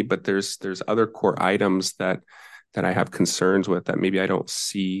for me, but there's other core items that I have concerns with that maybe I don't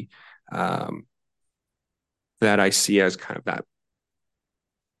see, that I see as kind of that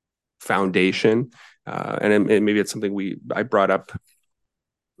foundation. And maybe it's something I brought up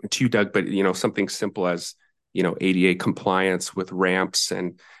to you, Doug, but something simple as ADA compliance with ramps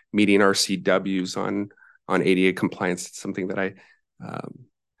and meeting RCWs on ADA compliance. It's something that I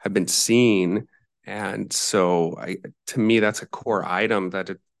have been seeing, and so to me that's a core item that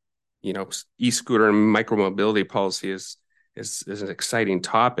e-scooter and micromobility policy is an exciting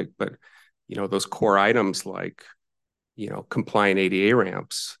topic, but those core items like compliant ADA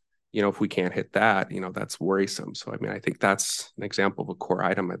ramps, if we can't hit that, that's worrisome. So I think that's an example of a core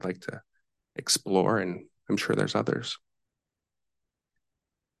item I'd like to explore, and I'm sure there's others.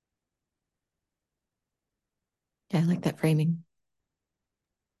 Yeah, I like that framing.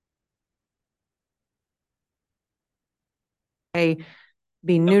 Being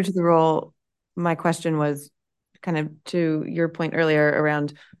new to the role, my question was kind of to your point earlier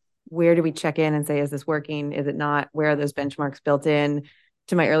around where do we check in and say, is this working? Is it not? Where are those benchmarks built in?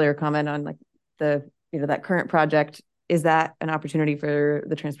 To my earlier comment on like that current project, is that an opportunity for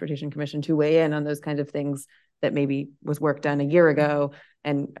the Transportation Commission to weigh in on those kinds of things that maybe was work done a year ago?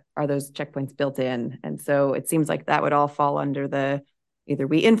 And are those checkpoints built in? And so it seems like that would all fall under the either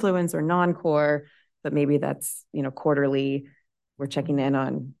we influence or non-core, but maybe that's, quarterly, we're checking in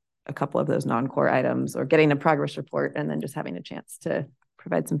on a couple of those non-core items or getting a progress report and then just having a chance to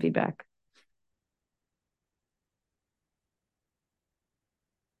provide some feedback.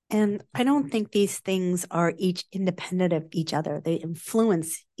 And I don't think these things are each independent of each other. They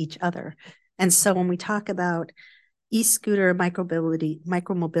influence each other. And so when we talk about e-scooter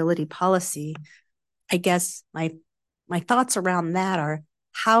micromobility policy, I guess my thoughts around that are,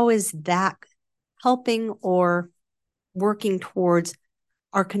 how is that helping or working towards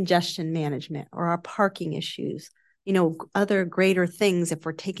our congestion management or our parking issues, other greater things if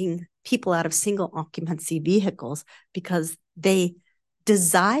we're taking people out of single occupancy vehicles because they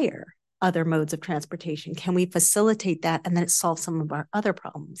desire other modes of transportation? Can we facilitate that and then it solves some of our other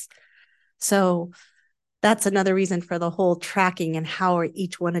problems? So that's another reason for the whole tracking and how are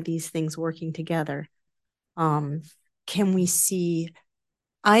each one of these things working together. Can we see,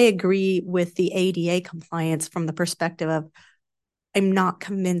 I agree with the ADA compliance from the perspective of, I'm not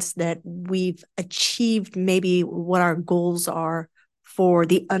convinced that we've achieved maybe what our goals are for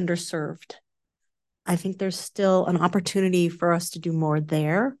the underserved. I think there's still an opportunity for us to do more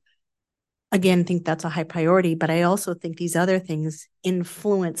there. Again, I think that's a high priority, but I also think these other things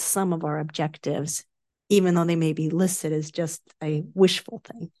influence some of our objectives, even though they may be listed as just a wishful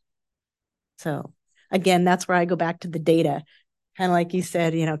thing. So again, that's where I go back to the data. Kind of like you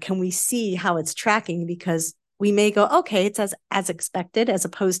said, can we see how it's tracking? Because we may go, okay, it's as expected, as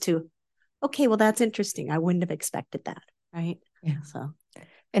opposed to, okay, well, that's interesting. I wouldn't have expected that, right? Yeah. So,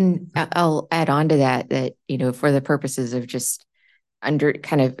 and I'll add on to that, for the purposes of just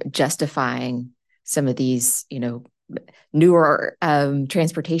kind of justifying some of these, newer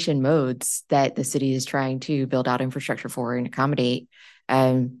transportation modes that the city is trying to build out infrastructure for and accommodate,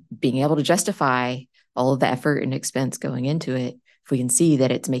 being able to justify all of the effort and expense going into it. If we can see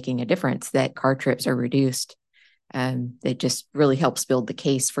that it's making a difference, that car trips are reduced, it just really helps build the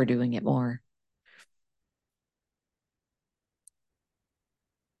case for doing it more.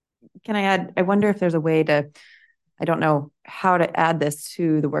 Can I add, I wonder if there's a way to, I don't know how to add this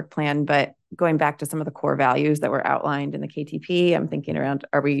to the work plan, but going back to some of the core values that were outlined in the KTP, I'm thinking around,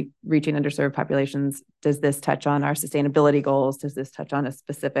 are we reaching underserved populations? Does this touch on our sustainability goals? Does this touch on a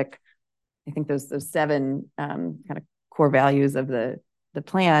specific, I think those 7 kind of core values of the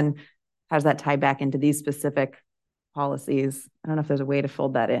plan, how does that tie back into these specific policies? I don't know if there's a way to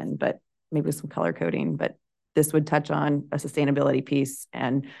fold that in, but maybe with some color coding, but this would touch on a sustainability piece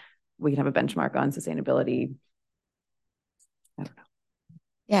and we can have a benchmark on sustainability. I don't know.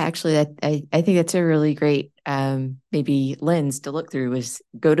 Yeah, actually, I think that's a really great maybe lens to look through, is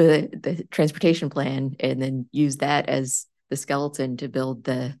go to the transportation plan and then use that as the skeleton to build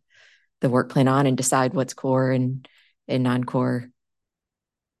the work plan on and decide what's core and non-core.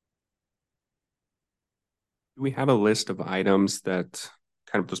 Do we have a list of items that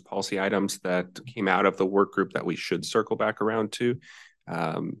kind of those policy items that came out of the work group that we should circle back around to?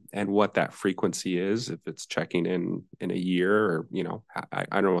 And what that frequency is, if it's checking in a year, or I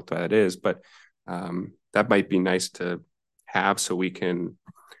don't know what that is, but that might be nice to have so we can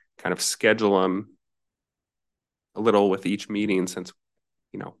kind of schedule them a little with each meeting, since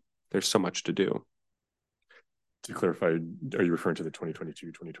there's so much to do. To clarify, are you referring to the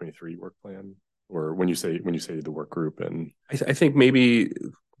 2022-2023 work plan, or when you say the work group? And I think maybe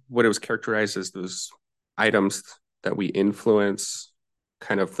what it was characterized as those items that we influence,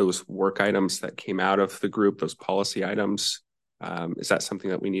 kind of those work items that came out of the group, those policy items. Is that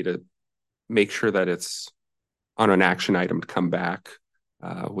something that we need to make sure that it's on an action item to come back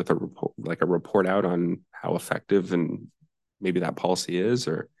with a report, like a report out on how effective and maybe that policy is?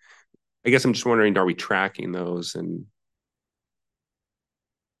 Or I guess I'm just wondering, are we tracking those? And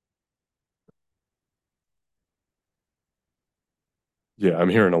yeah, I'm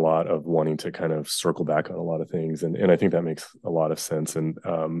hearing a lot of wanting to kind of circle back on a lot of things. And I think that makes a lot of sense. And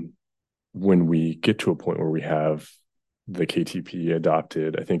when we get to a point where we have the KTP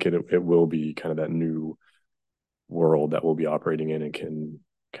adopted, I think it will be kind of that new world that we'll be operating in, and can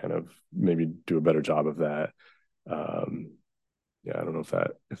kind of maybe do a better job of that. Yeah, I don't know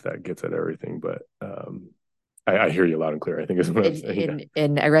if that gets at everything, but I hear you loud and clear, I think is what I'm saying.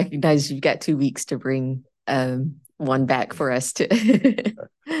 And I recognize you've got 2 weeks to bring one back for us to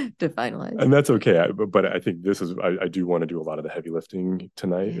to finalize. And that's okay. But I think I do want to do a lot of the heavy lifting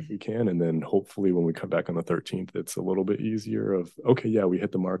tonight if we can. And then hopefully when we come back on the 13th, it's a little bit eisier of, okay, yeah, we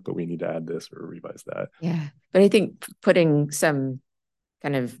hit the mark, but we need to add this or revise that. Yeah. But I think putting some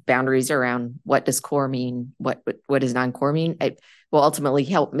kind of boundaries around what does core mean, what does non-core mean, it will ultimately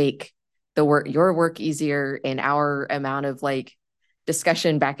help make your work easier, and our amount of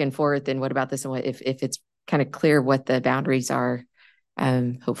discussion back and forth and what about this and what, if it's kind of clear what the boundaries are,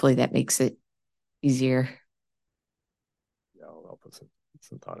 hopefully that makes it easier. Yeah, I'll put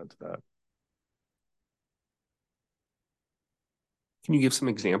some thought into that. Can you give some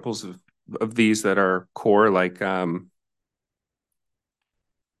examples of these that are core, like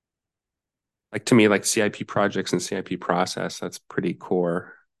to me, like CIP projects and CIP process, that's pretty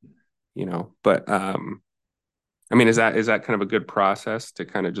core, but I mean, is that kind of a good process to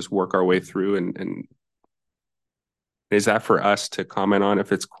kind of just work our way through, and is that for us to comment on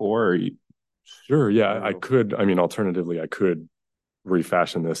if it's core? Or Sure, yeah, I could. I mean, alternatively, I could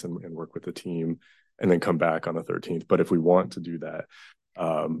refashion this and work with the team and then come back on the 13th. But if we want to do that,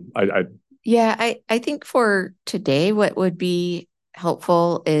 I think for today, what would be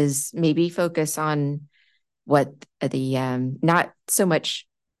helpful is maybe focus on what the not so much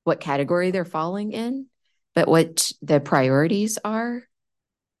what category they're falling in, but what the priorities are.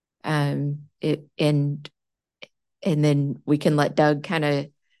 And then we can let Doug kind of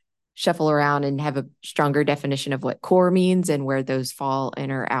shuffle around and have a stronger definition of what core means and where those fall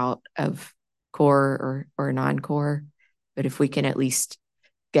in or out of core or non-core. But if we can at least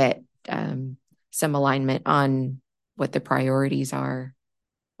get some alignment on what the priorities are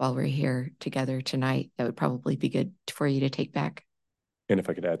while we're here together tonight, that would probably be good for you to take back. And if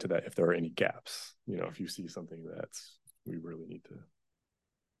I could add to that, if there are any gaps, if you see something we really need to.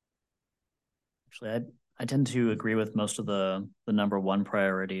 Actually, I tend to agree with most of the number one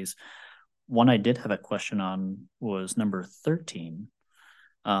priorities. One I did have a question on was number 13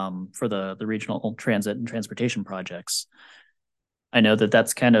 for the regional transit and transportation projects. I know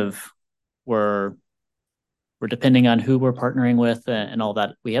that's kind of where we're depending on who we're partnering with and all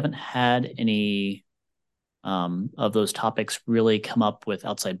that. We haven't had any of those topics really come up with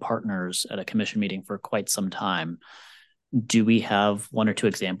outside partners at a commission meeting for quite some time. Do we have one or two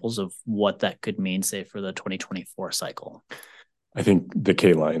examples of what that could mean, say, for the 2024 cycle? I think the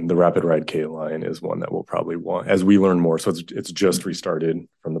K line, the Rapid Ride K line, is one that we'll probably want as we learn more. So it's just restarted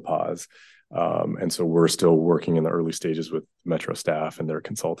from the pause. And so we're still working in the early stages with Metro staff and their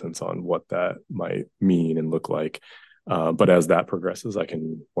consultants on what that might mean and look like. But as that progresses, I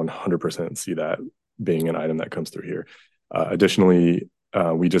can 100% see that being an item that comes through here. Additionally,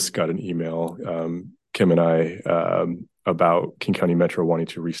 we just got an email, Kim and I, about King County Metro wanting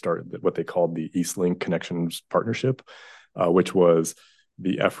to restart what they called the Eastlink Connections Partnership, which was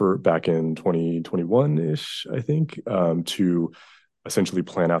the effort back in 2021-ish, I think, to essentially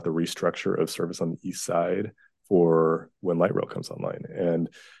plan out the restructure of service on the east side for when light rail comes online. And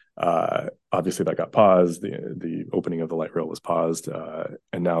obviously that got paused. The opening of the light rail was paused.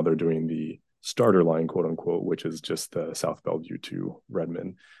 And now they're doing the starter line, quote unquote, which is just the South Bellevue to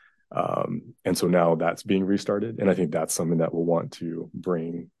Redmond. And so now that's being restarted. And I think that's something that we'll want to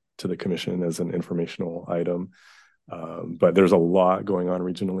bring to the commission as an informational item. But there's a lot going on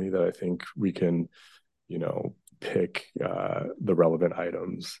regionally that I think we can, pick the relevant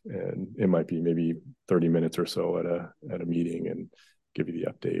items, and it might be maybe 30 minutes or so at a meeting and give you the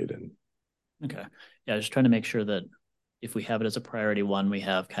update. And okay. Yeah, just trying to make sure that if we have it as a priority one, we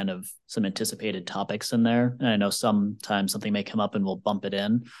have kind of some anticipated topics in there. And I know sometimes something may come up and we'll bump it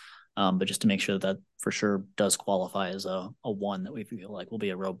in. But just to make sure that for sure does qualify as a one that we feel like will be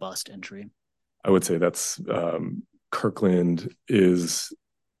a robust entry. I would say that's Kirkland is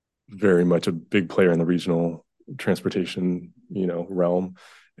very much a big player in the regional transportation, realm.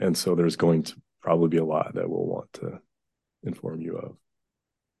 And so there's going to probably be a lot that we'll want to inform you of.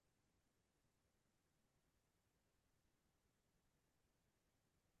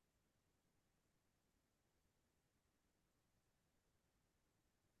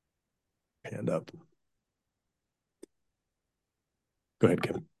 Hand up. Go ahead,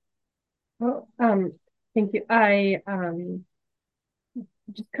 Kevin. Well, thank you. I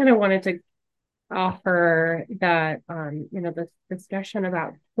just kind of wanted to offer that, this discussion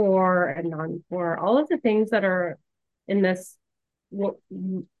about core and non-core, all of the things that are in this, what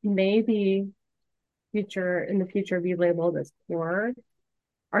maybe in the future be labeled as core,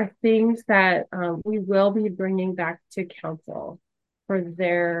 are things that we will be bringing back to council for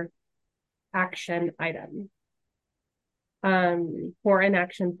their action item, for an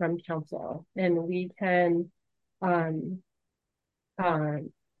action from council. And we can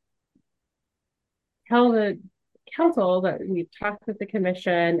tell the council that we've talked with the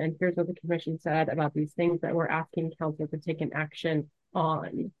commission and here's what the commission said about these things that we're asking council to take an action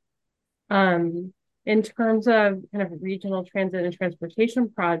on. In terms of kind of regional transit and transportation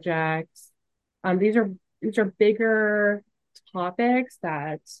projects, these are bigger topics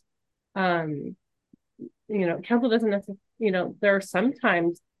that council doesn't necessarily, there are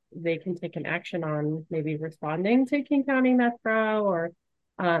sometimes they can take an action on maybe responding to King County Metro or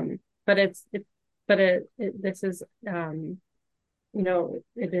but this is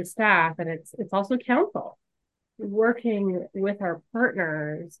it is staff and it's also council working with our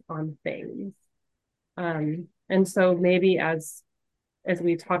partners on things. And so maybe as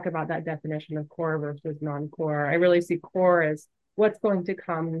we talk about that definition of core versus non-core, I really see core as what's going to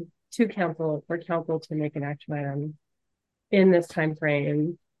come to council for council to make an action item in this time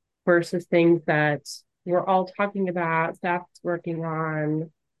frame versus things that we're all talking about, staff's working on.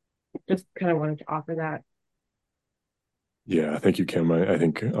 Just kind of wanted to offer that. Yeah, thank you, Kim. I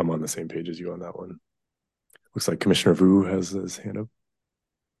think I'm on the same page as you on that one. Looks like Commissioner Vu has his hand up.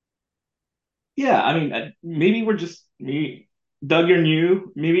 Yeah, I mean, maybe Doug, you're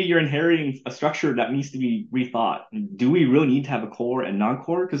new. Maybe you're inheriting a structure that needs to be rethought. Do we really need to have a core and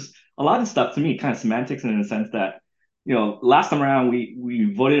non-core? Because a lot of stuff to me kind of semantics in the sense that, last time around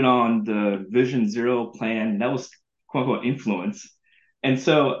we voted on the Vision Zero plan. That was quote unquote influence. And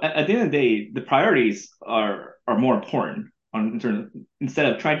so at the end of the day, the priorities are more important instead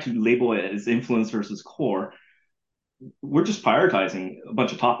of trying to label it as influence versus core. We're just prioritizing a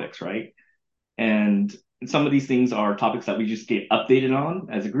bunch of topics, right? And some of these things are topics that we just get updated on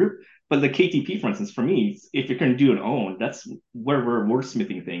as a group. But the KTP, for instance, for me, if you're going to do an own, that's where we're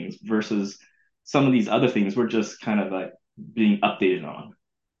wordsmithing things versus some of these other things we're just kind of like being updated on.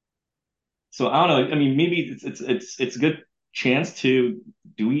 So I don't know. I mean, maybe it's a good chance to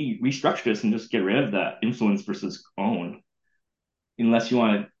do we restructure this and just get rid of that influence versus own, unless you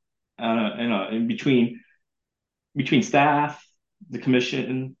want to, I don't know, in between staff, the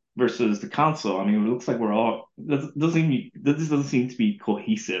commission versus the council. I mean, it looks like this doesn't seem to be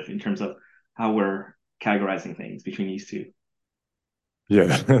cohesive in terms of how we're categorizing things between these two. Yeah,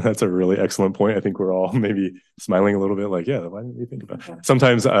 that's a really excellent point. I think we're all maybe smiling a little bit like, yeah, why didn't we think about it?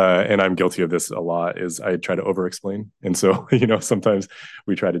 Sometimes, and I'm guilty of this a lot, is I try to over-explain. And so, sometimes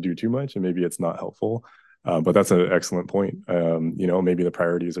we try to do too much and maybe it's not helpful. But that's an excellent point. Maybe the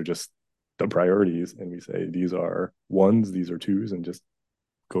priorities are just the priorities and we say, these are ones, these are twos, and just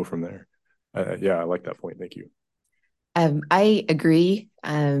go from there. Yeah, I like that point. Thank you. I agree.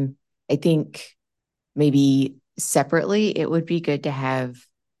 I think maybe separately, it would be good to have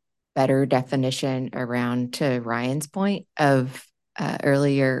better definition around, to Ryan's point of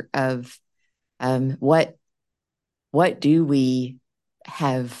earlier, of what do we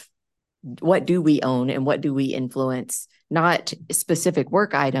have, what do we own, and what do we influence, not specific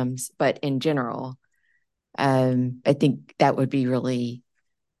work items, but in general. I think that would be really,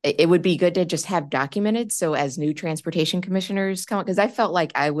 it would be good to just have documented. So as new transportation commissioners come, because I felt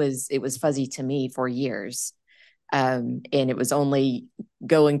like it was fuzzy to me for years. And it was only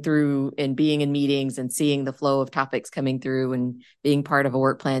going through and being in meetings and seeing the flow of topics coming through and being part of a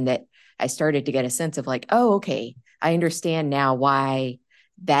work plan that I started to get a sense of like, oh, okay, I understand now why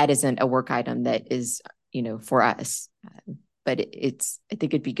that isn't a work item that is, for us. But I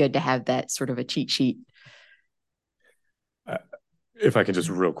think it'd be good to have that sort of a cheat sheet. If I can just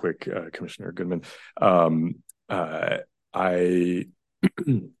real quick, Commissioner Goodman,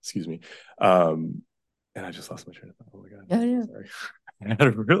 excuse me. And I just lost my train of thought. Oh my God. Yeah. Sorry. I had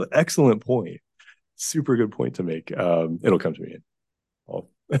a really excellent point. Super good point to make. It'll come to me. Well,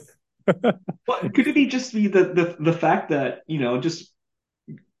 could it just be the fact that,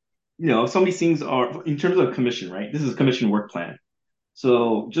 some of these things are in terms of commission, right? This is a commission work plan.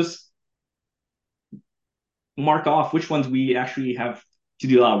 So just mark off which ones we actually have to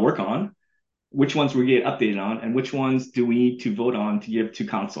do a lot of work on, which ones we get updated on, and which ones do we need to vote on to give to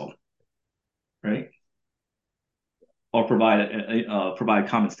council, right? Or provide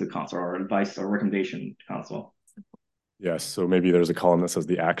comments to council or advice or recommendation to council. Yes, so maybe there's a column that says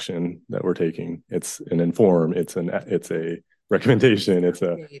the action that we're taking. It's an inform. It's a recommendation.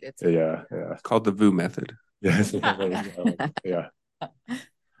 Yeah. Called the VU method. Yes. Yeah.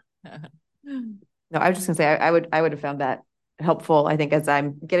 No, I was just gonna say I would have found that helpful. I think as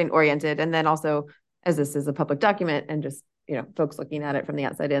I'm getting oriented, and then also as this is a public document, and just folks looking at it from the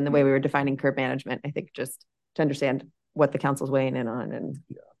outside in, the way we were defining curb management. I think just to understand what the council's weighing in on, and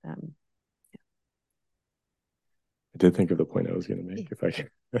I did think of the point I was going to make, if I can.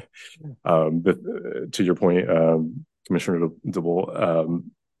 To your point, Commissioner DeBolt,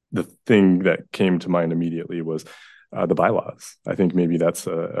 the thing that came to mind immediately was the bylaws. I think maybe that's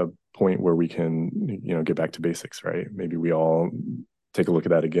a point where we can, get back to basics, right? Maybe we all take a look at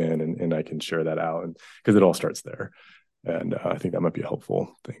that again, and I can share that out, and because it all starts there, and I think that might be a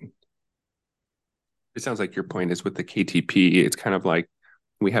helpful thing. It sounds like your point is with the KTP. It's kind of like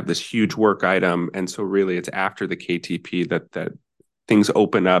we have this huge work item, and so really it's after the KTP that things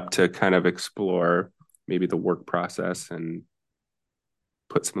open up to kind of explore maybe the work process and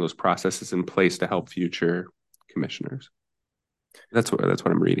put some of those processes in place to help future commissioners. That's what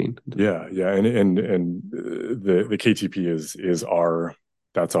I'm reading. Yeah, and the KTP is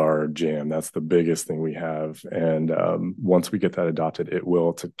that's our jam. That's the biggest thing we have. And once we get that adopted, it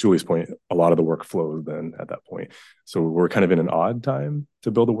will, to Julie's point, a lot of the work flows then at that point. So we're kind of in an odd time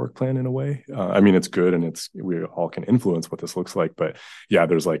to build a work plan in a way. I mean, it's good, and we all can influence what this looks like. But yeah,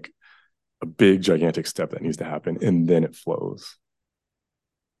 there's like a big, gigantic step that needs to happen, and then it flows.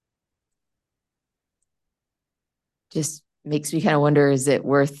 Just makes me kind of wonder, is it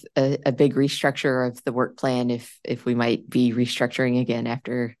worth a big restructure of the work plan if we might be restructuring again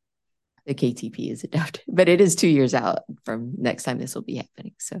after the KTP is adopted? But it is 2 years out from next time this will be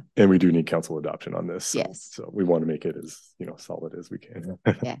happening. So, and we do need council adoption on this. Yes. So we want to make it as, solid as we can.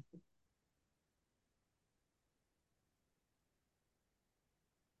 Yeah.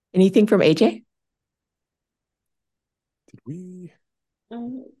 Anything from AJ? Did we?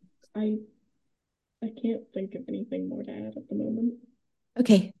 I can't think of anything more to add at the moment.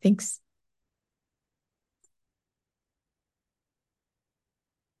 Okay, thanks.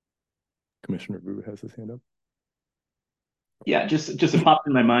 Commissioner Vu has his hand up. Yeah, just it popped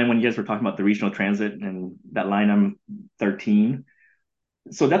in my mind when you guys were talking about the regional transit and that line item 13.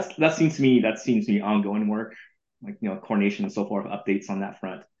 So that seems to me ongoing work, like coordination and so forth, updates on that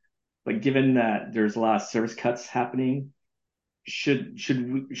front. But given that there's a lot of service cuts happening, should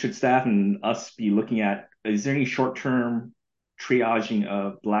staff and us be looking at, is there any short-term triaging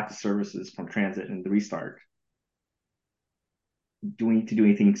of lack of services from transit and the restart? Do we need to do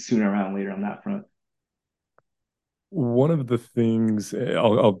anything sooner or later on that front? One of the things,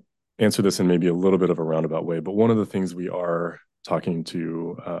 I'll answer this in maybe a little bit of a roundabout way, but one of the things we are talking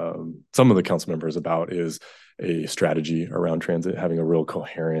to some of the council members about is a strategy around transit, having a real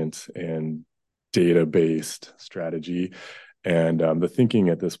coherent and data-based strategy. And the thinking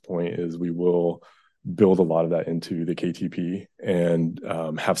at this point is we will build a lot of that into the KTP and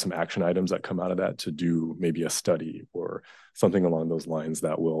have some action items that come out of that to do maybe a study or something along those lines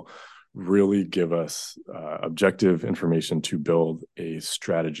that will really give us objective information to build a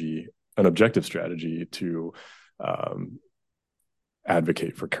strategy, an objective strategy to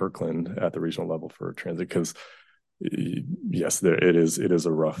advocate for Kirkland at the regional level for transit. Because yes, it is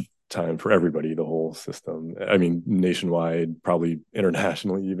a rough time for everybody, the whole system. I mean, nationwide, probably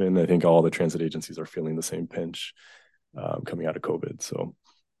internationally even. I think all the transit agencies are feeling the same pinch coming out of COVID. So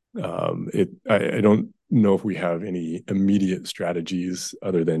I don't know if we have any immediate strategies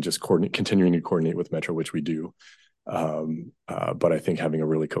other than just continuing to coordinate with Metro, which we do. But I think having a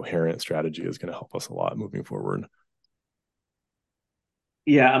really coherent strategy is going to help us a lot moving forward.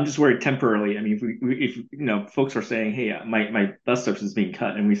 Yeah, I'm just worried temporarily. I mean, if folks are saying, "Hey, my bus service is being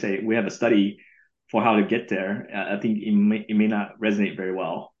cut," and we say we have a study for how to get there, I think it may not resonate very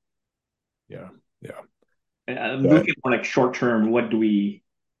well. Yeah. I'm looking for like short term. What do we,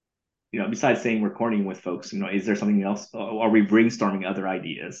 besides saying we're coordinating with folks, is there something else? Or are we brainstorming other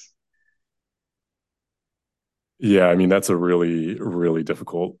ideas? Yeah, I mean, that's a really, really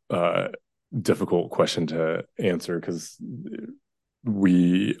difficult question to answer because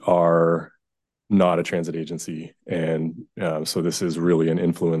we are not a transit agency. And so this is really an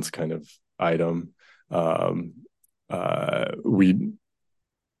influence kind of item.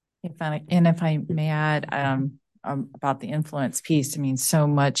 If I may add about the influence piece, I mean, so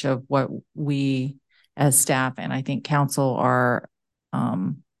much of what we as staff and I think council are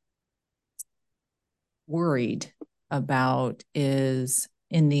worried about is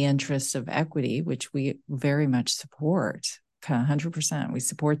in the interest of equity, which we very much support. 100%. We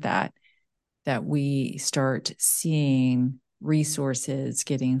support that we start seeing resources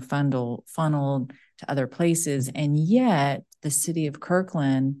getting funneled to other places. And yet the city of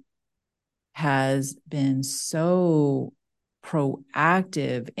Kirkland has been so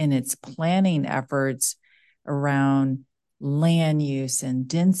proactive in its planning efforts around land use and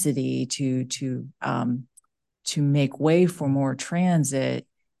density to make way for more transit.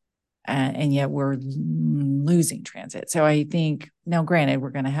 And yet we're losing transit. So I think now, granted,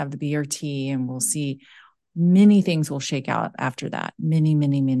 we're going to have the BRT and we'll see many things will shake out after that. Many,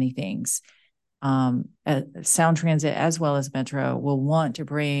 many, many things. Sound Transit as well as Metro will want to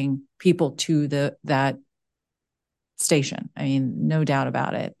bring people to that station. I mean, no doubt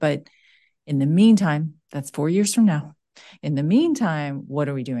about it. But in the meantime, that's 4 years from now. In the meantime, what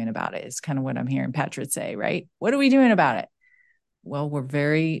are we doing about it? Is kind of what I'm hearing Patrick say, right? What are we doing about it? Well, we're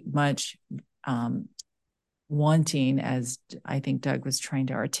very much wanting, as I think Doug was trying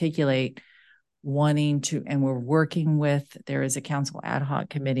to articulate, wanting to, and we're working with, there is a council ad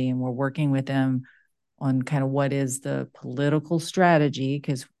hoc committee, and we're working with them on kind of what is the political strategy,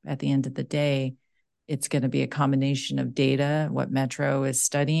 because at the end of the day, it's going to be a combination of data, what Metro is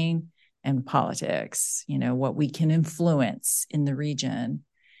studying, and politics, what we can influence in the region.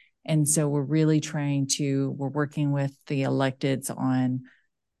 And so we're really we're working with the electeds on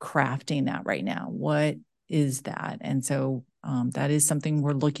crafting that right now. What is that? And so that is something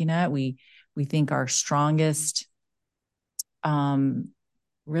we're looking at. We think our strongest,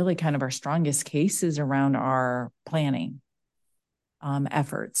 really kind of our strongest cases around our planning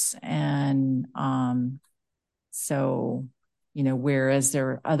efforts. And So, whereas there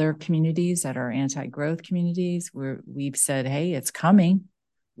are other communities that are anti-growth communities where we've said, hey, it's coming,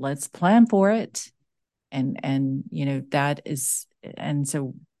 let's plan for it. And that is, and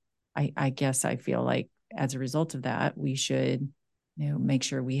so I guess I feel like as a result of that, we should, make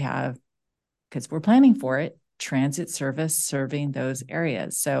sure we have, because we're planning for it, transit service serving those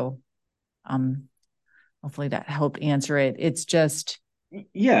areas. So hopefully that helped answer it. It's just.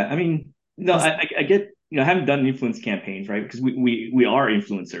 Yeah, I mean, no, I get, I haven't done influence campaigns, right? Because we are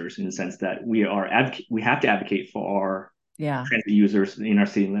influencers in the sense that we have to advocate for our transit users in our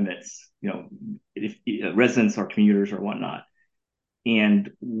city limits, if residents or commuters or whatnot.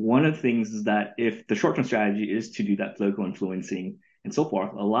 And one of the things is that if the short-term strategy is to do that political influencing and so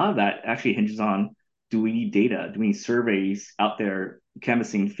forth, a lot of that actually hinges on, do we need data? Do we need surveys out there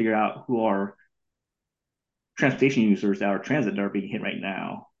canvassing to figure out who are transportation users that are transit that are being hit right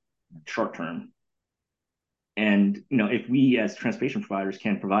now, short term? And if we as transportation providers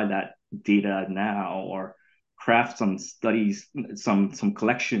can provide that data now, or craft some studies, some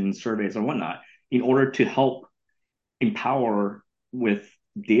collection surveys or whatnot, in order to help empower with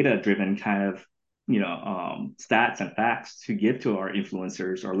data-driven kind of stats and facts to give to our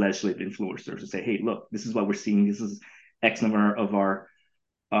influencers or legislative influencers to say, hey, look, this is what we're seeing. This is X number of our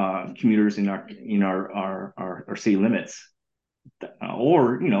commuters in our city limits,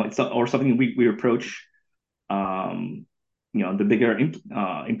 or or something we approach the bigger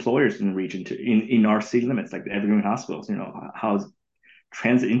employers in the region in our city limits, like the Evergreen Hospitals. How's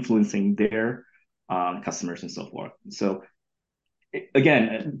transit influencing their customers and so forth. So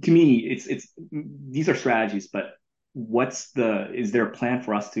again, to me, it's these are strategies, but is there a plan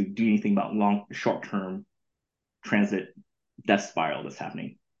for us to do anything about short-term transit death spiral that's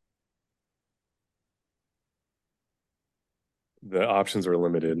happening? The options are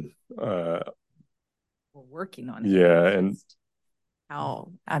limited. We're working on it. Yeah. And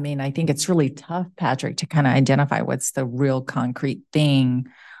I think it's really tough, Patrick, to kind of identify what's the real concrete thing.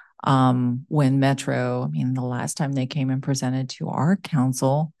 When Metro, the last time they came and presented to our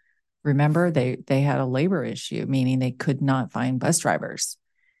council, remember they had a labor issue, meaning they could not find bus drivers.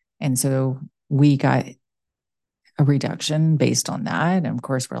 And so we got a reduction based on that. And of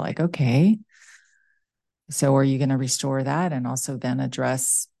course, we're like, okay, so are you going to restore that and also then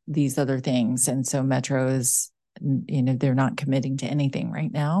address these other things? And so Metro is, they're not committing to anything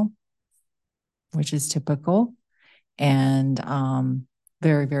right now, which is typical. And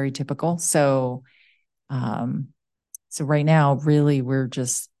very, very typical. So, so right now, really, we're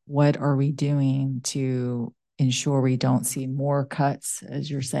just, what are we doing to ensure we don't see more cuts, as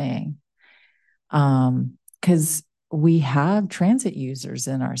you're saying? Because we have transit users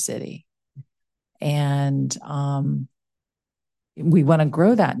in our city, and we want to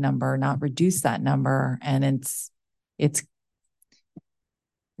grow that number, not reduce that number. And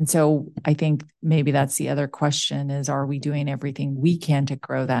and so I think maybe that's the other question is, are we doing everything we can to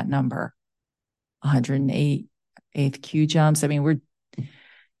grow that number? 108 eighth Q jumps. We're,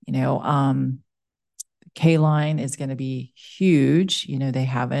 K-line is going to be huge. They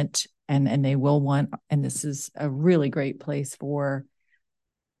haven't, and they will want, and this is a really great place for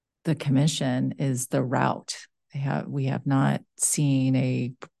the commission, is the route. We have not seen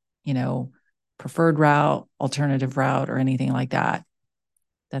a, preferred route, alternative route, or anything like that.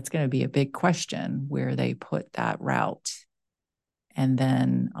 That's going to be a big question, where they put that route. And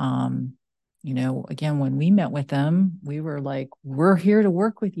then, again, when we met with them, we were like, we're here to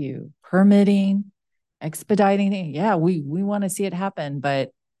work with you, permitting, expediting. Yeah, we want to see it happen. But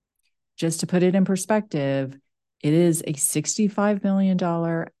just to put it in perspective, it is a $65 million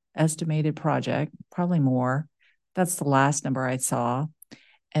estimated project, probably more. That's the last number I saw.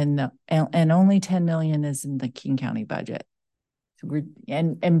 And only $10 million is in the King County budget.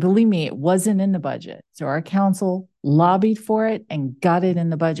 And believe me, it wasn't in the budget. So our council lobbied for it and got it in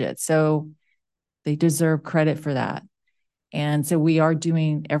the budget. So they deserve credit for that. And so we are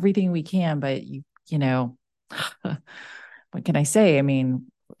doing everything we can, but what can I say?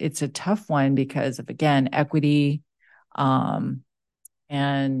 It's a tough one because of, again, equity, and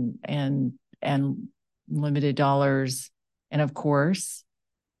limited dollars. And of course,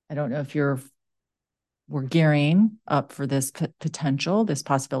 I don't know if we're gearing up for this potential, this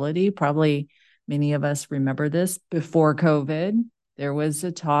possibility. Probably many of us remember this before COVID. There was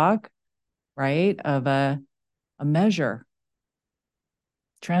a talk, right, of a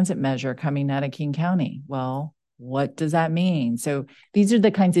transit measure coming out of King County. Well, what does that mean? So these are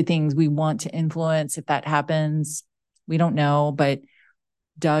the kinds of things we want to influence. If that happens, we don't know, but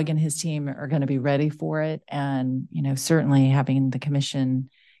Doug and his team are going to be ready for it. And, certainly having the commission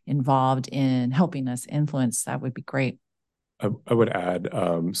involved in helping us influence, that would be great. I would add,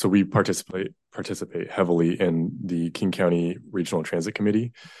 so we participate heavily in the King County Regional Transit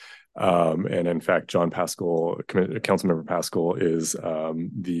Committee. And in fact, John Pascal, Councilmember Pascal, is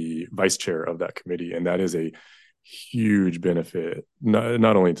the vice chair of that committee. And that is a huge benefit,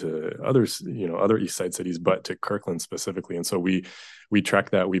 not only to others, other East Side cities, but to Kirkland specifically. And so we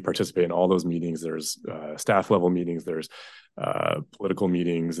track that. We participate in all those meetings. There's staff level meetings. There's political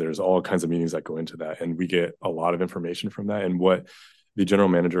meetings. There's all kinds of meetings that go into that. And we get a lot of information from that. And what the general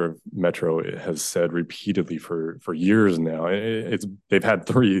manager of Metro has said repeatedly for years now, they've had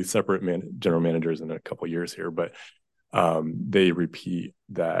 3 separate general managers in a couple of years here, but they repeat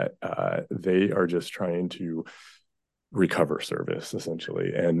that they are just trying to recover service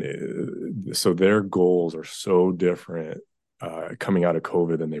essentially. And so their goals are so different coming out of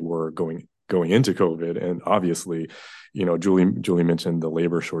COVID than they were going into COVID. And obviously, Julie mentioned the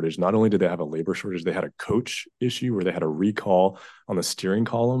labor shortage. Not only did they have a labor shortage, they had a coach issue where they had a recall on the steering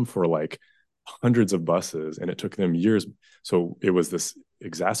column for like hundreds of buses, and it took them years. So it was this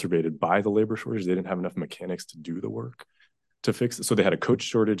exacerbated by the labor shortage. They didn't have enough mechanics to do the work to fix it. So they had a coach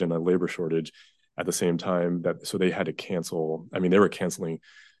shortage and a labor shortage at the same time. So they had to cancel. I mean, they were canceling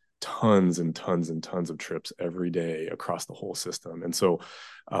tons and tons and tons of trips every day across the whole system. And so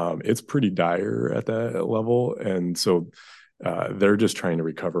it's pretty dire at that level. And so they're just trying to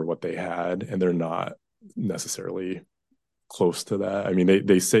recover what they had, and they're not necessarily close to that. I mean,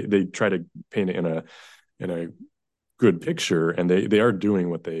 they say they try to paint it in a good picture, and they are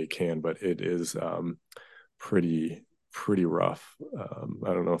doing what they can, but it is pretty rough.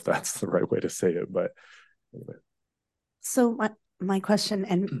 I don't know if that's the right way to say it, but anyway. So my question,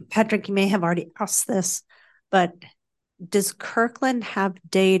 and Patrick, you may have already asked this, but does Kirkland have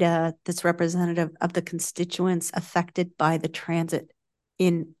data that's representative of the constituents affected by the transit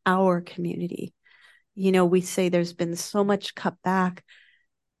in our community? We say there's been so much cut back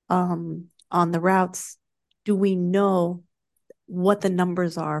on the routes. Do we know what the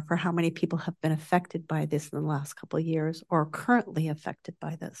numbers are for how many people have been affected by this in the last couple of years or are currently affected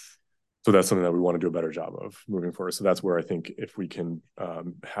by this? So that's something that we want to do a better job of moving forward. So that's where I think if we can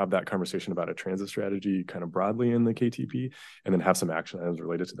have that conversation about a transit strategy kind of broadly in the KTP, and then have some action items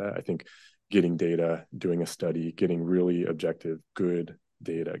related to that, I think getting data, doing a study, getting really objective, good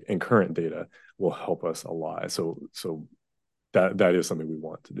data and current data will help us a lot. So that is something we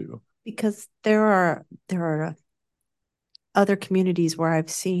want to do. Because there are other communities where I've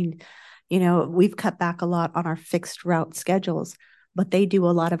seen, we've cut back a lot on our fixed route schedules, but they do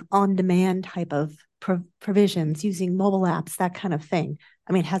a lot of on-demand type of provisions using mobile apps, that kind of thing.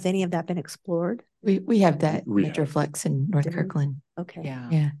 I mean, has any of that been explored? We have that Metroflex in North Kirkland. Okay.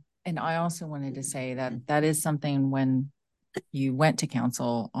 Yeah. And I also wanted to say that is something when you went to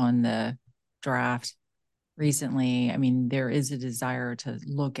council on the draft recently, I mean, there is a desire to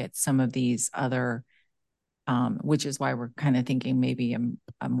look at some of these other, which is why we're kind of thinking maybe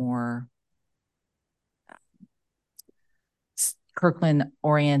a more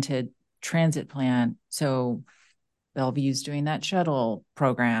Kirkland-oriented transit plan. So Bellevue's doing that shuttle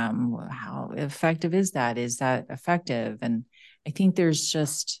program. How effective is that? Is that effective? And I think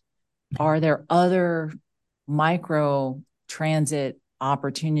are there other micro transit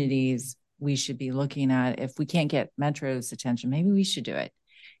opportunities we should be looking at? If we can't get Metro's attention, maybe we should do it.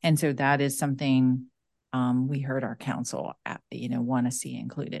 And so that is something we heard our council want to see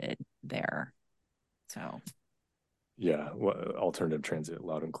included there. So yeah, alternative transit,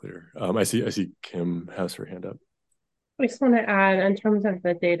 loud and clear. I see Kim has her hand up. I just want to add, in terms of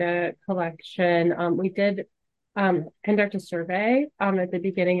the data collection, we did conduct a survey at the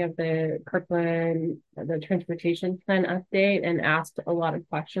beginning of the Kirkland, the transportation plan update, and asked a lot of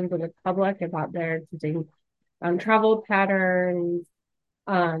questions of the public about their existing travel patterns,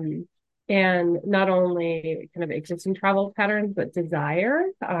 and not only kind of existing travel patterns, but desire,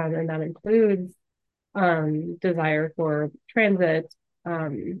 and that includes desire for transit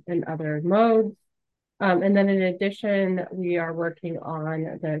and other modes. And then in addition, we are working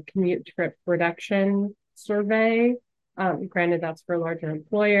on the commute trip reduction survey. Granted, that's for larger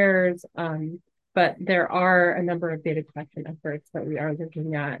employers, but there are a number of data collection efforts that we are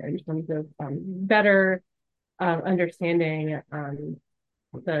looking at in terms of better understanding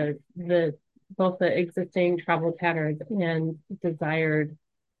both the existing travel patterns and desired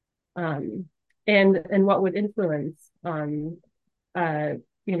and what would influence mode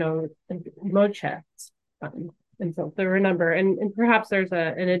shifts. And so there are a number, and perhaps there's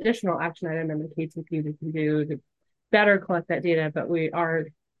an additional action item in the KTP we can do to better collect that data, but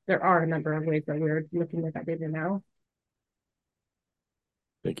there are a number of ways that we're looking at that data now.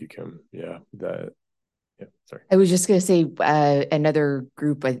 Thank you, Kim. Yeah, sorry. I was just going to say another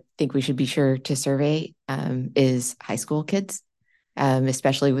group I think we should be sure to survey is high school kids,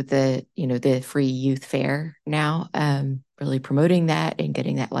 especially with the free youth fair now, really promoting that and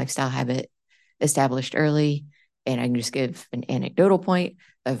getting that lifestyle habit established early. And I can just give an anecdotal point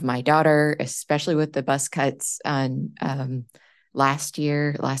of my daughter, especially with the bus cuts on last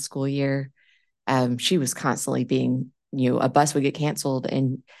school year. She was constantly being, a bus would get canceled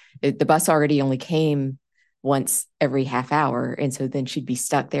and the bus already only came once every half hour. And so then she'd be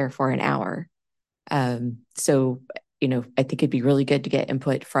stuck there for an hour. So, I think it'd be really good to get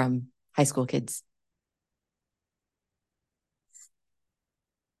input from high school kids.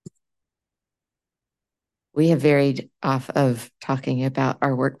 We have varied off of talking about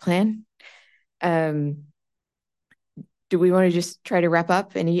our work plan. Do we want to just try to wrap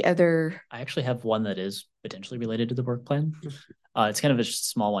up? Any other? I actually have one that is potentially related to the work plan. It's kind of a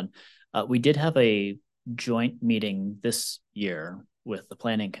small one. We did have a joint meeting this year with the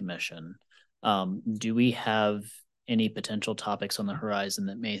Planning Commission. Do we have any potential topics on the horizon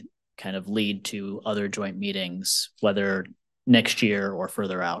that may kind of lead to other joint meetings, whether next year or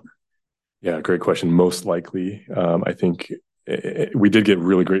further out? Yeah, great question. Most likely, I think we did get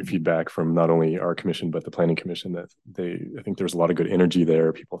really great feedback from not only our commission, but the Planning Commission that I think there's a lot of good energy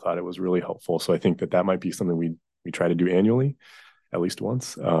there. People thought it was really helpful. So I think that might be something we try to do annually, at least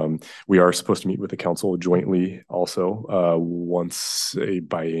once. We are supposed to meet with the council jointly also once a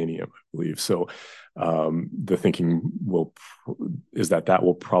biennium, I believe. So the thinking is that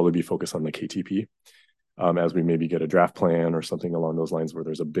will probably be focused on the KTP. As we maybe get a draft plan or something along those lines where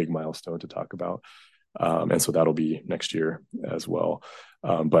there's a big milestone to talk about. And so that'll be next year as well.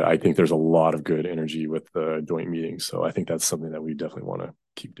 But I think there's a lot of good energy with the joint meetings. So I think that's something that we definitely want to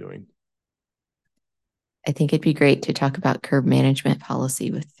keep doing. I think it'd be great to talk about curb management policy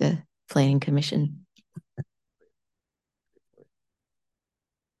with the Planning Commission.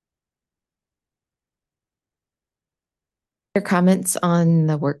 Your comments on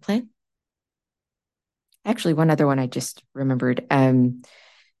the work plan? Actually, one other one I just remembered. I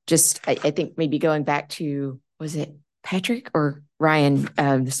think maybe going back to, was it Patrick or Ryan?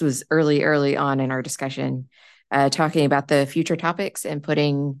 This was early on in our discussion, talking about the future topics and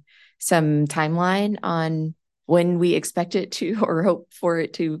putting some timeline on when we expect it to or hope for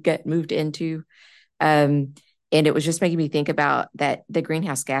it to get moved into. And it was just making me think about that the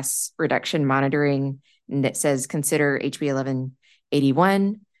greenhouse gas reduction monitoring that says consider HB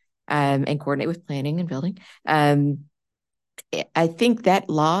 1181 and coordinate with planning and building. I think that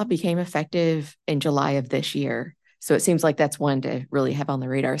law became effective in July of this year. So it seems like that's one to really have on the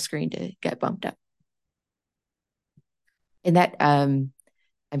radar screen to get bumped up. And that, I'm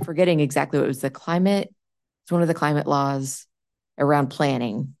forgetting exactly what it was, it's one of the climate laws around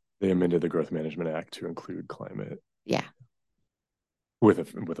planning. They amended the Growth Management Act to include climate. Yeah. With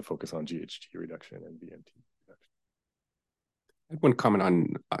a focus on GHG reduction and VMT reduction. I had one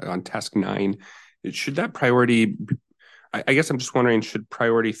comment on task 9. Should that priority, I guess I'm just wondering, should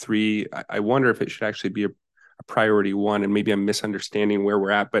priority 3, I wonder if it should actually be a priority 1, and maybe I'm misunderstanding where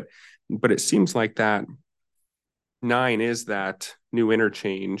we're at, but it seems like that 9 is that new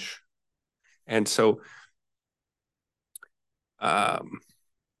interchange. And so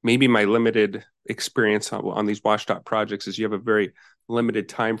maybe my limited experience on these WSDOT projects is you have a very limited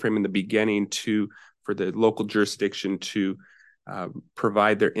time frame in the beginning for the local jurisdiction to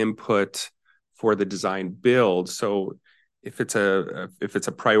provide their input for the design build. So if it's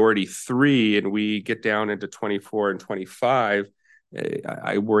a priority 3 and we get down into 24 and 25,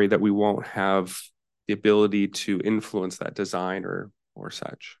 I worry that we won't have the ability to influence that design or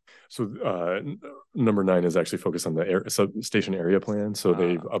such. So number 9 is actually focused on the substation area plan. So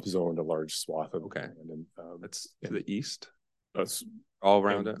they've upzoned a large swath of land. And that's to the east. That's all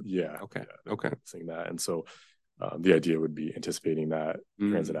around it. Yeah. Okay. Yeah, okay. Seeing that, and so the idea would be anticipating that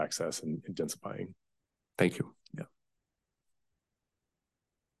transit access and densifying. Thank you. Yeah.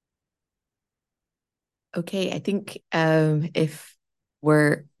 Okay, I think if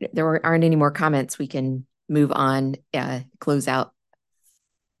there aren't any more comments, we can move on, close out.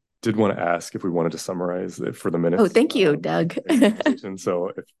 Did want to ask if we wanted to summarize it for the minutes. Oh, thank you, Doug.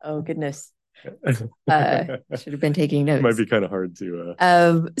 So oh, goodness. Should have been taking notes. It might be kind of hard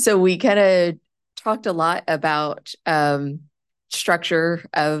to. So we kind of talked a lot about structure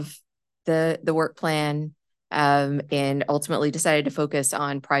of the work plan, and ultimately decided to focus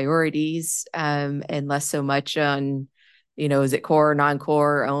on priorities and less so much on, is it core,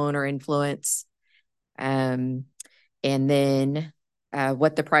 non-core, own, or influence, and then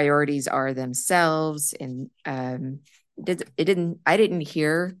what the priorities are themselves, and I didn't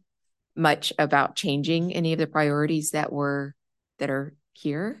hear much about changing any of the priorities that are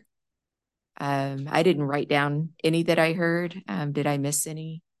here. I didn't write down any that I heard. Did I miss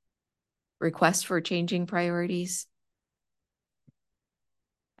any requests for changing priorities?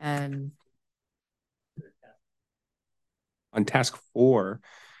 On task 4,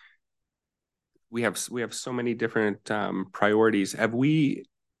 we have so many different priorities.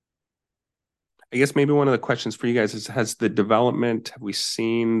 I guess maybe one of the questions for you guys is, have we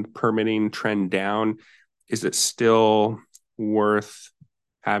seen permitting trend down? Is it still worth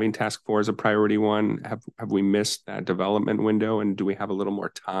having task 4 as a priority 1? Have we missed that development window, and do we have a little more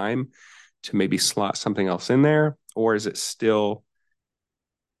time to maybe slot something else in there? Or is it still,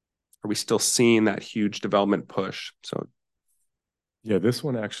 are we still seeing that huge development push? So yeah, this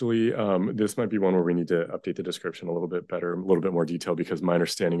one actually, this might be one where we need to update the description a little bit better, a little bit more detail, because my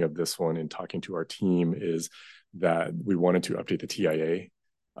understanding of this one in talking to our team is that we wanted to update the TIA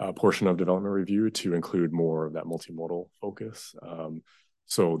portion of development review to include more of that multimodal focus.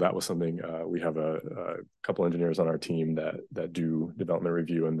 So that was something, we have a couple engineers on our team that do development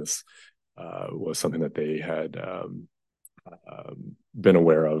review, and this was something that they had been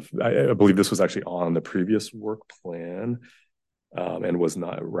aware of. I believe this was actually on the previous work plan. And was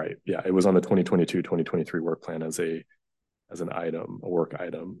not right. Yeah, it was on the 2022-2023 work plan as an item, a work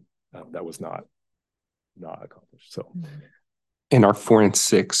item that was not accomplished. So, and our 4 and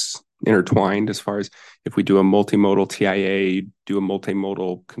 6 intertwined as far as if we do a multimodal TIA, do a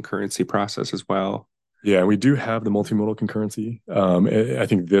multimodal concurrency process as well. Yeah, we do have the multimodal concurrency. I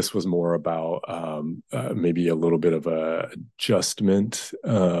think this was more about maybe a little bit of a adjustment.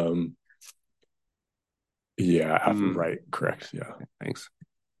 Yeah, right, correct. Yeah, thanks.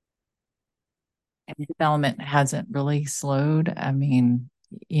 And development hasn't really slowed. I mean,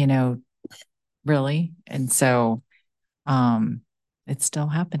 really. And so it's still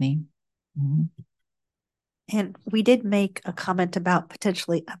happening. Mm-hmm. And we did make a comment about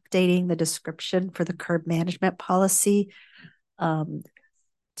potentially updating the description for the curb management policy to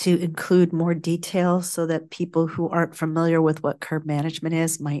include more details so that people who aren't familiar with what curb management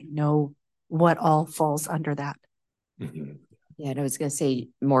is might know what all falls under that. Mm-hmm. Yeah, and I was going to say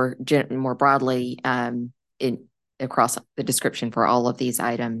more broadly, across the description for all of these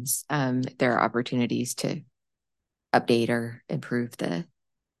items, there are opportunities to update or improve the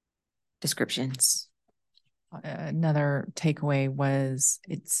descriptions. Another takeaway was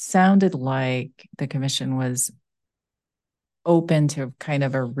it sounded like the commission was open to kind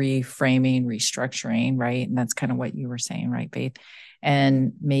of a reframing, restructuring, right? And that's kind of what you were saying, right, Faith?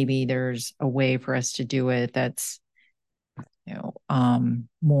 And maybe there's a way for us to do it that's,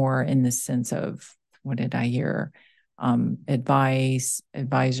 more in the sense of, what did I hear? Advice,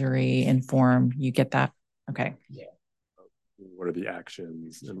 advisory, inform. You get that? Okay. Yeah. What are the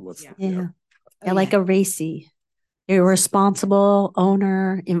actions and what's yeah, like a RACI. You're responsible,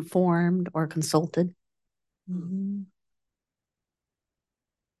 owner, informed, or consulted. Mm-hmm.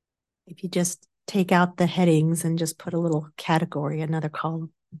 If you just take out the headings and just put a little category, another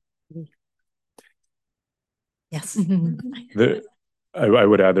column. Yes. I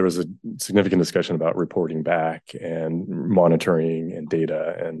would add there was a significant discussion about reporting back and monitoring and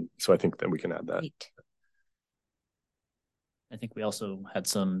data. And so I think that we can add that. Right. I think we also had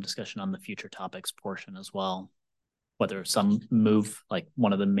some discussion on the future topics portion as well, whether some move, like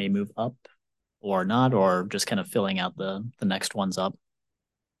one of them may move up or not, or just kind of filling out the next ones up.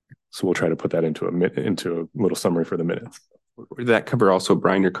 So we'll try to put that into a little summary for the minutes. Did that cover also,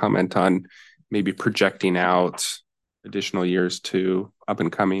 Brian, your comment on maybe projecting out additional years to up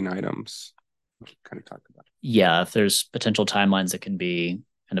and coming items? Kind of talk about. Yeah, if there's potential timelines that can be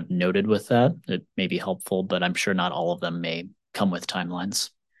kind of noted with that, it may be helpful, but I'm sure not all of them may come with timelines.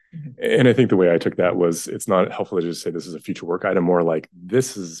 And I think the way I took that was it's not helpful to just say this is a future work item, more like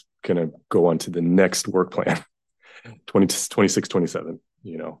this is going to go on to the next work plan, 26, 27,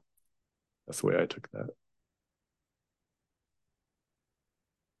 That's the way I took that.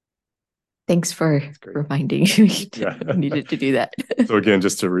 Thanks for reminding me needed to do that. So again,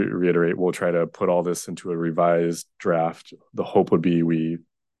 just to reiterate, we'll try to put all this into a revised draft. The hope would be we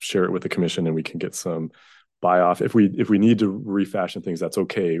share it with the commission and we can get some buy off. If we need to refashion things, that's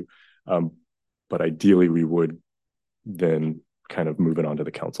okay. But ideally we would then kind of move it on to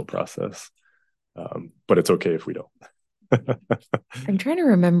the council process. But it's okay if we don't. I'm trying to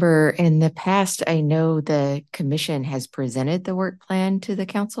remember in the past, I know the commission has presented the work plan to the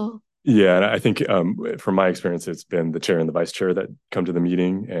council. Yeah, and I think from my experience, it's been the chair and the vice chair that come to the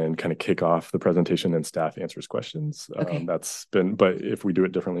meeting and kind of kick off the presentation, and staff answers questions. Okay. That's been, but if we do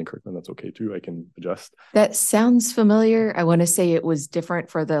it differently in Kirkland, that's okay too. I can adjust. That sounds familiar. I want to say it was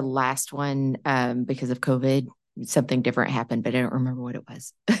different for the last one because of COVID. Something different happened, but I don't remember what it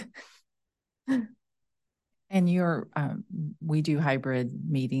was. And we do hybrid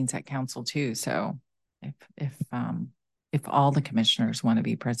meetings at council too. So if all the commissioners want to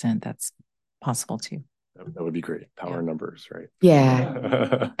be present, that's possible too. That would be great. Power numbers, right?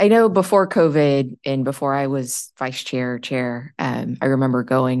 Yeah. I know before COVID and before I was vice chair, I remember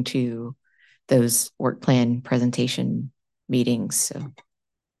going to those work plan presentation meetings. So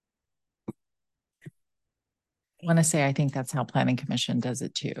I want to say, I think that's how Planning Commission does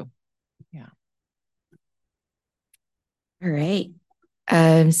it too. Yeah. All right.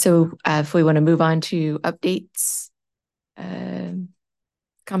 So if we want to move on to updates,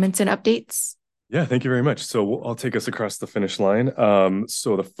 comments and updates. Yeah, thank you very much. So I'll take us across the finish line.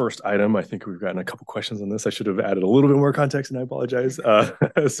 So the first item, I think we've gotten a couple questions on this. I should have added a little bit more context, and I apologize.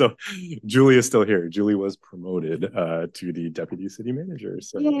 So Julie is still here. Julie was promoted to the deputy city manager.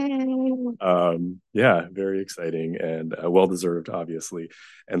 So yeah, very exciting and well-deserved, obviously.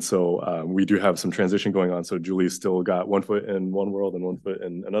 And so we do have some transition going on. So Julie's still got 1 foot in one world and 1 foot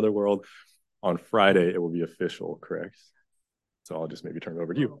in another world. On Friday, it will be official, correct? So I'll just maybe turn it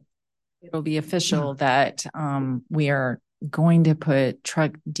over to you. It'll be official that we are going to put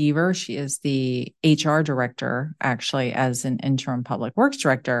Truck Deaver. She is the HR director, actually, as an interim public works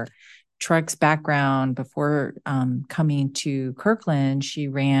director. Truck's background before coming to Kirkland, she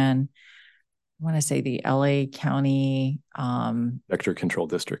ran, I want to say, the LA County Vector Control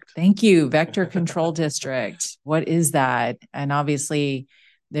District. Thank you, Vector Control District. What is that? And obviously,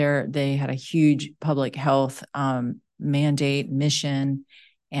 they had a huge public health mandate mission.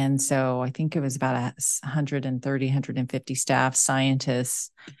 And so I think it was about 130, 150 staff,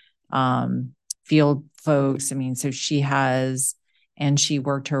 scientists, field folks. I mean, so she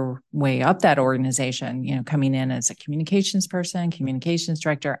worked her way up that organization, coming in as a communications person, communications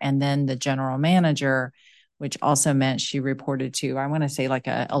director, and then the general manager, which also meant she reported to, I want to say, like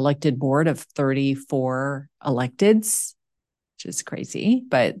a elected board of 34 electeds, which is crazy,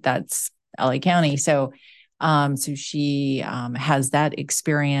 but that's LA County. So she has that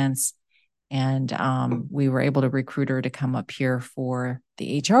experience, and we were able to recruit her to come up here for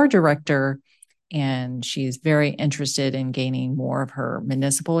the HR director, and she's very interested in gaining more of her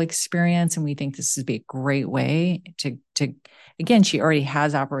municipal experience, and we think this would be a great way to again, she already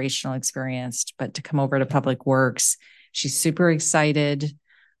has operational experience, but to come over to Public Works, she's super excited.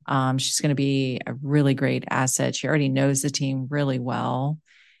 She's going to be a really great asset. She already knows the team really well.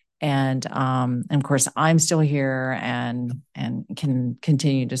 And of course, I'm still here and can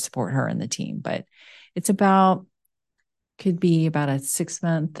continue to support her and the team. But it's could be about a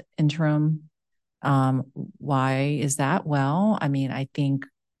 6-month interim. Why is that? Well, I mean, I think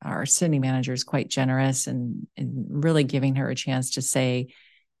our city manager is quite generous and really giving her a chance to say,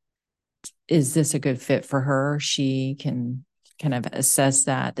 is this a good fit for her? She can kind of assess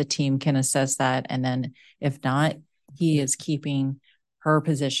that. The team can assess that. And then if not, he is keeping her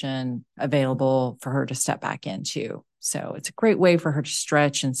position available for her to step back into. So it's a great way for her to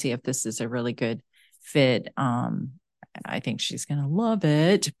stretch and see if this is a really good fit. I think she's going to love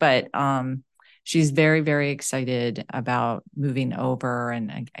it, but she's very, very excited about moving over.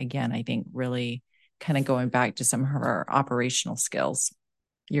 And again, I think really kind of going back to some of her operational skills.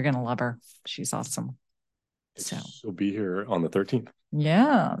 You're going to love her. She's awesome. So she'll be here on the 13th.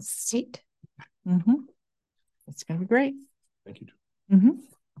 Yeah. Sweet. Mm-hmm. It's going to be great. Thank you.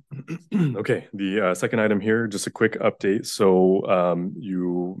 Mm-hmm. Okay, the second item here, just a quick update. So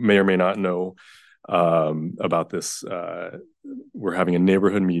you may or may not know about this. We're having a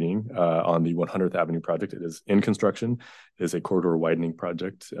neighborhood meeting on the 100th Avenue project. It is in construction. It is a corridor widening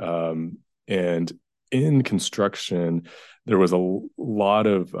project. And in construction, there was a lot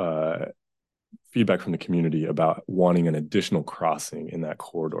of feedback from the community about wanting an additional crossing in that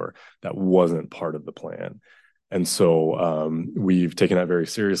corridor that wasn't part of the plan. And so we've taken that very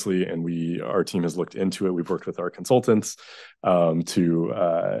seriously, and our team has looked into it. We've worked with our consultants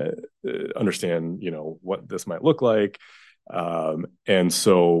to understand, what this might look like. And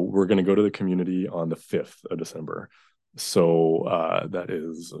so we're going to go to the community on the 5th of December. So that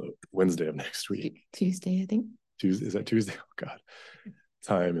is Wednesday of next week. Tuesday, I think. Tuesday, is that Tuesday? Oh God,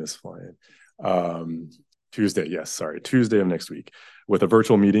 time is flying. Tuesday, yes, sorry, Tuesday of next week, with a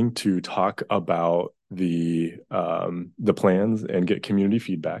virtual meeting to talk about the plans and get community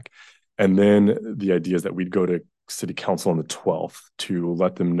feedback. And then the idea is that we'd go to City Council on the 12th to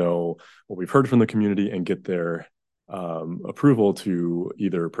let them know what we've heard from the community and get their approval to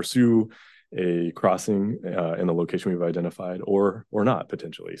either pursue a crossing in the location we've identified or not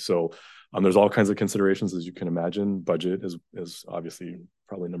potentially. So there's all kinds of considerations, as you can imagine. Budget is obviously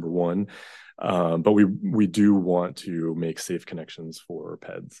probably number one, but we do want to make safe connections for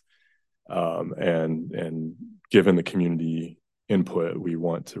PEDs, and given the community input, we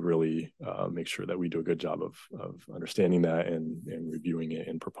want to really make sure that we do a good job of understanding that and reviewing it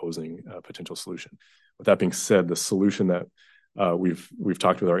and proposing a potential solution. With that being said, the solution that we've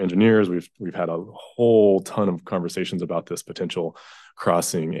talked with our engineers, we've had a whole ton of conversations about this potential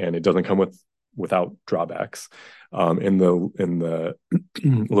crossing, and it doesn't come without drawbacks. In the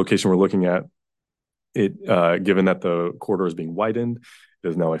location we're looking at, it given that the corridor is being widened, it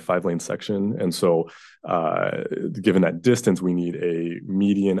is now a 5-lane section, and so given that distance, we need a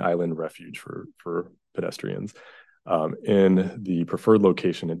median island refuge for pedestrians. In the preferred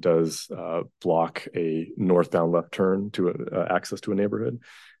location, it does block a northbound left turn to access to a neighborhood.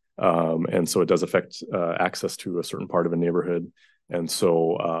 And so it does affect access to a certain part of a neighborhood. And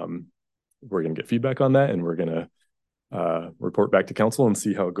so we're going to get feedback on that, and we're going to report back to council and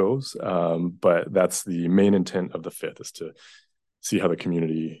see how it goes. But that's the main intent of the 5th, is to see how the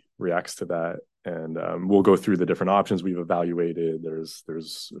community reacts to that. And we'll go through the different options we've evaluated.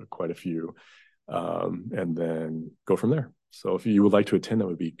 There's quite a few. And then go from there. So if you would like to attend, that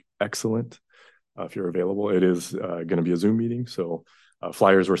would be excellent. If you're available, it is going to be a Zoom meeting. So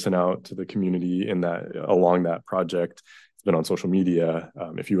flyers were sent out to the community along that project. It's been on social media.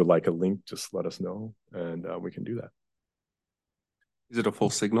 If you would like a link, just let us know, and we can do that. Is it a full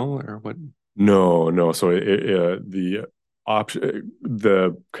signal or what? No. So the option,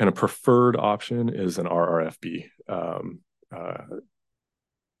 the kind of preferred option, is an RRFB.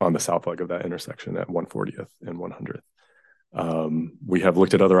 On the south leg of that intersection at 140th and 100th. We have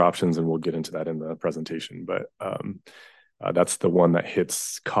looked at other options, and we'll get into that in the presentation, but that's the one that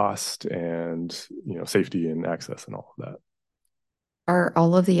hits cost and safety and access and all of that. Are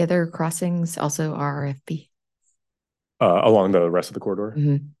all of the other crossings also RRFB? Along the rest of the corridor?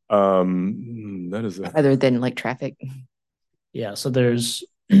 Mm-hmm. That is other than like traffic. Yeah, so there's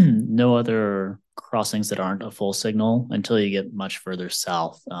no other crossings that aren't a full signal until you get much further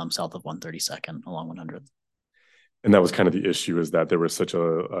south, south of 132nd along 100th. And that was kind of the issue, is that there was such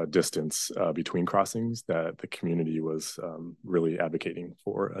a distance between crossings that the community was really advocating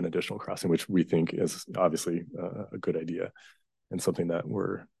for an additional crossing, which we think is obviously a good idea and something that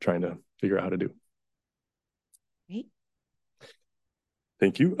we're trying to figure out how to do. Great.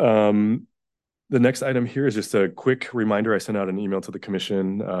 Thank you. The next item here is just a quick reminder. I sent out an email to the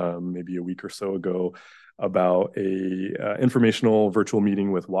commission maybe a week or so ago about a informational virtual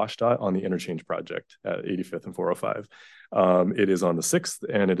meeting with WashDOT on the interchange project at 85th and 405. It is on the 6th,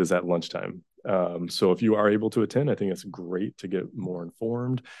 and it is at lunchtime. So if you are able to attend, I think it's great to get more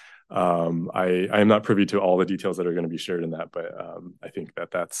informed. I am not privy to all the details that are going to be shared in that, but I think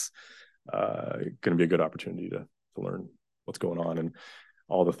that's going to be a good opportunity to learn what's going on and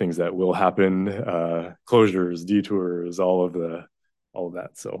all the things that will happen, closures, detours, all of that.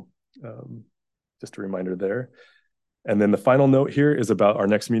 So just a reminder there. And then the final note here is about our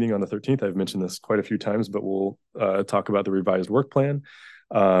next meeting on the 13th. I've mentioned this quite a few times, but we'll talk about the revised work plan.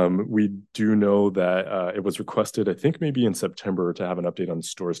 We do know that it was requested, I think maybe in September, to have an update on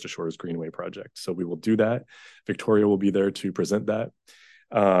Stores to Shores Greenway project. So we will do that. Victoria will be there to present that.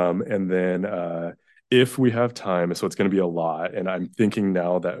 And then if we have time, so it's going to be a lot, and I'm thinking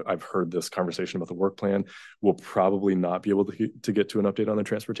now that I've heard this conversation about the work plan, we'll probably not be able to get to an update on the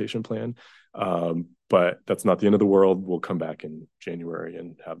transportation plan, but that's not the end of the world. We'll come back in January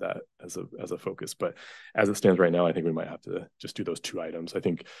and have that as a focus. But as it stands right now, I think we might have to just do those 2 items. I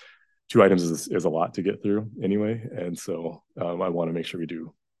think 2 items is a lot to get through anyway, and so I want to make sure we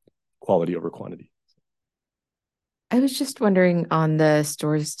do quality over quantity. I was just wondering on the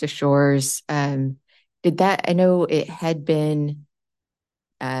Stores to Shores, I know it had been,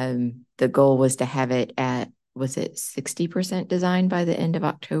 the goal was to have it at, was it 60% designed by the end of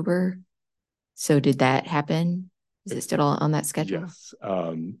October? So did that happen? Is it still on that schedule? Yes.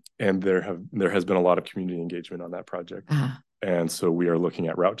 And there has been a lot of community engagement on that project. And so we are looking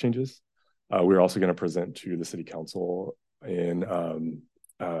at route changes. We're also going to present to the city council in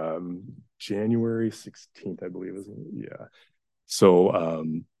January 16th, I believe. Yeah. So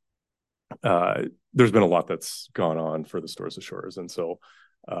there's been a lot that's gone on for the Stores to Shores. And so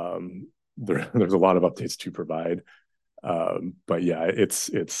there's a lot of updates to provide. But yeah,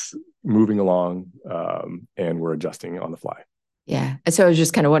 it's moving along and we're adjusting on the fly. Yeah. And so I was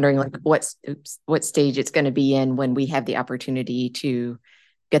just kind of wondering like what stage it's going to be in when we have the opportunity to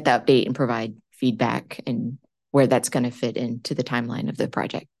get the update and provide feedback, and where that's going to fit into the timeline of the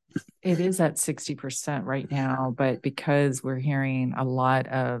project. It is at 60% right now, but because we're hearing a lot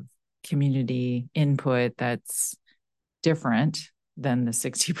of community input that's different than the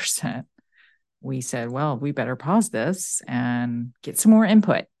 60%, we said, well, we better pause this and get some more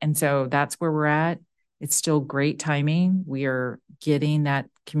input. And so that's where we're at. It's still great timing. We are getting that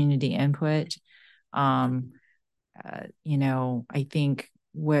community input. You know, I think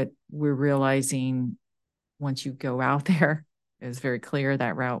what we're realizing once you go out there, it was very clear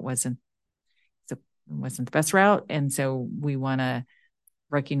that route wasn't the best route. And so we want to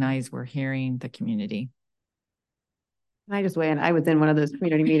recognize we're hearing the community. Can I just weigh in? I was in one of those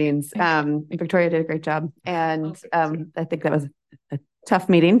community meetings. Victoria did a great job. And I think that was a tough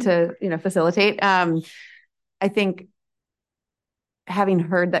meeting to, facilitate. I think having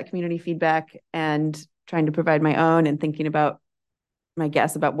heard that community feedback and trying to provide my own and thinking about my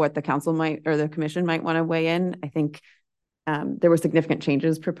guess about what the council might or the commission might want to weigh in, I think there were significant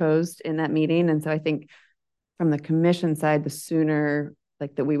changes proposed in that meeting. And so I think from the commission side, the sooner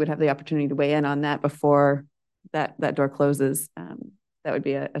like that we would have the opportunity to weigh in on that before that door closes, that would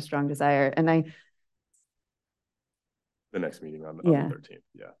be a strong desire. And the next meeting on the 13th.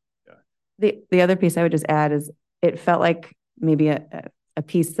 Yeah. The other piece I would just add is it felt like maybe a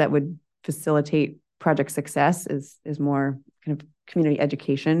piece that would facilitate project success is more kind of community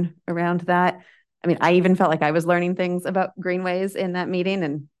education around that. I mean, I even felt like I was learning things about greenways in that meeting,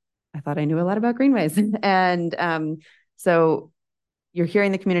 and I thought I knew a lot about greenways. And so you're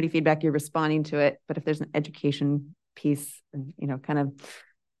hearing the community feedback, you're responding to it, but if there's an education piece, kind of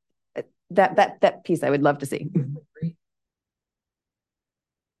that piece I would love to see.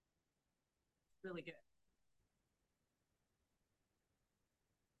 Really good.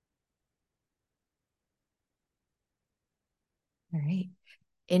 All right.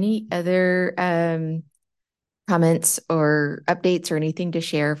 Any other comments or updates or anything to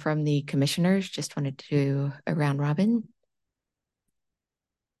share from the commissioners? Just wanted to do a round robin.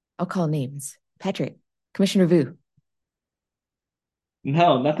 I'll call names. Patrick, Commissioner Vu.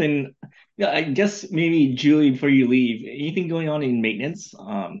 No, nothing. Yeah, I guess maybe Julie, before you leave, anything going on in maintenance?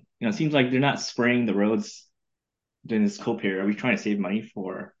 It seems like they're not spraying the roads during this cold period. Are we trying to save money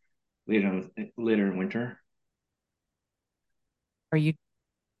for later in winter? Are you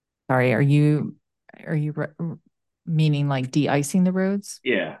meaning like de-icing the roads?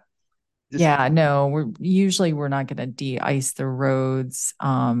 Yeah. No, we're not going to de-ice the roads.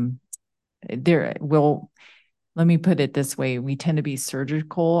 Let me put it this way. We tend to be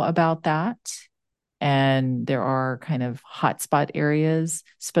surgical about that. And there are kind of hotspot areas,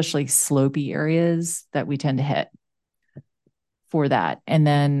 especially slopey areas that we tend to hit for that. And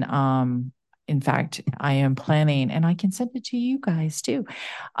then, in fact, I am planning, and I can send it to you guys too.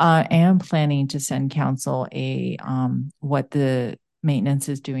 I am planning to send council what the maintenance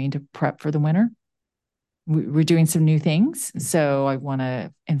is doing to prep for the winter. We're doing some new things. So I want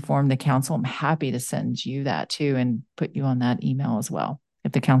to inform the council. I'm happy to send you that too and put you on that email as well.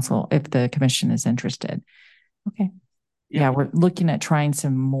 If the commission is interested. Okay. Yeah, we're looking at trying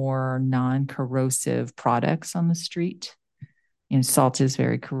some more non-corrosive products on the street. Salt is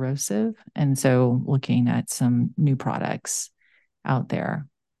very corrosive. And so looking at some new products out there.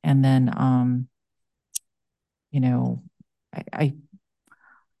 And then,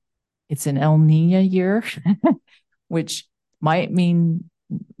 it's an El Nino year, which might mean,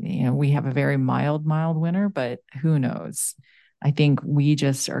 we have a very mild winter, but who knows? I think we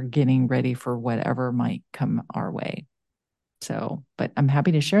just are getting ready for whatever might come our way. So, but I'm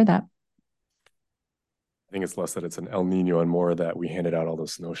happy to share that. I think it's less that it's an El Nino and more that we handed out all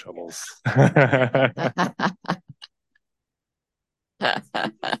those snow shovels.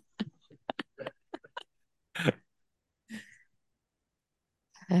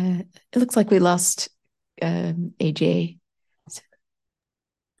 It looks like we lost AJ.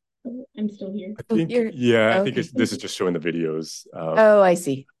 I'm still here. I think this is just showing the videos. Oh, I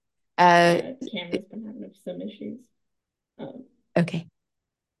see. The camera's been having some issues. Okay.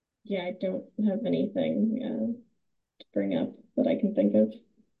 Yeah, I don't have anything to bring up that I can think of.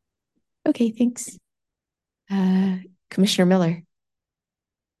 Okay, thanks. Commissioner Miller.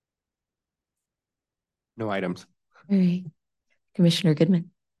 No items. All right. Commissioner Goodman.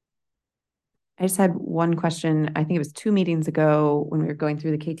 I just had one question. I think it was 2 meetings ago when we were going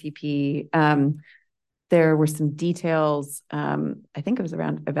through the KTP. There were some details. I think it was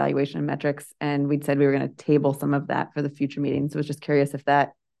around evaluation and metrics, and we'd said we were going to table some of that for the future meetings. So I was just curious if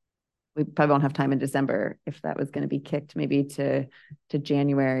that we probably won't have time in December if that was going to be kicked maybe to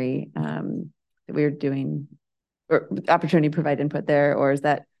January, that we were doing, or opportunity to provide input there, or is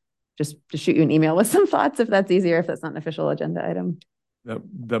that just to shoot you an email with some thoughts if that's easier, if that's not an official agenda item?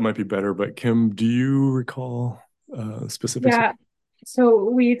 That might be better, but Kim, do you recall specifics? Yeah, so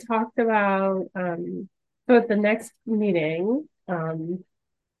we talked about, so at the next meeting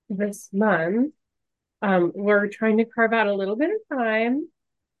this month, we're trying to carve out a little bit of time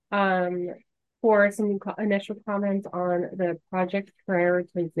for some initial comments on the project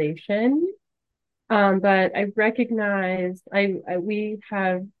prioritization. But I recognize we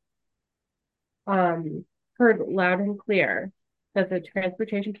have heard loud and clear that the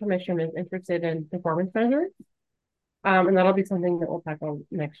Transportation Commission is interested in performance measures. And that'll be something that we'll tackle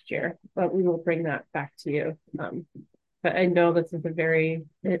next year, but we will bring that back to you. But I know this is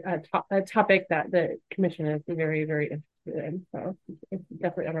a topic that the commission is very, very interested in. So it's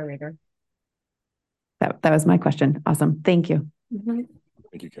definitely on our radar. That was my question. Awesome. Thank you. Mm-hmm.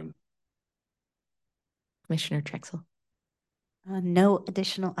 Thank you, Kim. Commissioner Trexel. No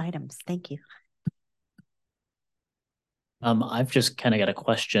additional items. Thank you. I've just kind of got a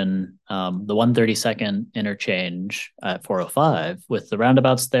question. The 132nd interchange at 405 with the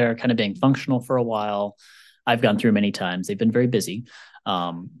roundabouts there kind of being functional for a while. I've gone through many times. They've been very busy.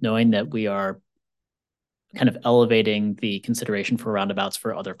 Knowing that we are kind of elevating the consideration for roundabouts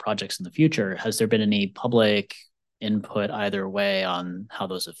for other projects in the future, has there been any public input either way on how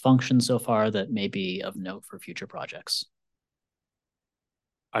those have functioned so far that may be of note for future projects?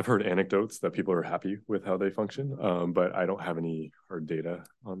 I've heard anecdotes that people are happy with how they function, but I don't have any hard data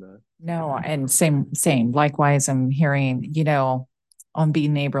on that. No, and same. Likewise, I'm hearing, on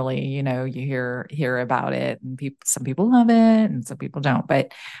Being Neighborly, you hear about it, and some people love it and some people don't.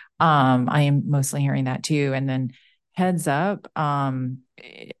 But I am mostly hearing that too. And then heads up, and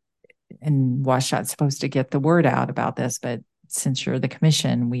WSDOT's supposed to get the word out about this, but since you're the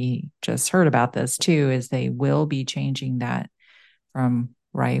commission, we just heard about this too, is they will be changing that from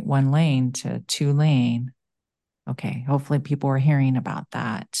one lane to 2 lane. Okay, hopefully people are hearing about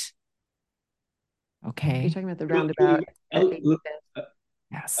that. Okay. You're talking about the roundabout.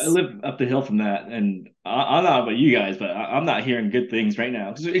 Yes. I live up the hill from that, and I'm not about you guys, but I'm not hearing good things right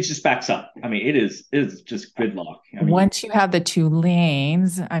now because it just backs up. I mean, it is just gridlock. Once you have the 2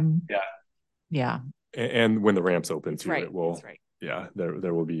 lanes, yeah. And when the ramps open too, right. it will. That's right. Yeah,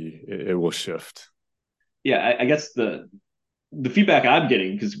 there will be. It will shift. Yeah, I guess the feedback I'm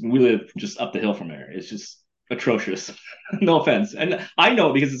getting, because we live just up the hill from there, is just atrocious. No offense, and I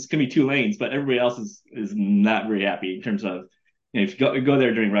know because it's gonna be 2 lanes, but everybody else is not very happy in terms of, if you go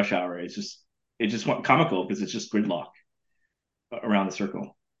there during rush hour, it's just comical because it's just gridlock around the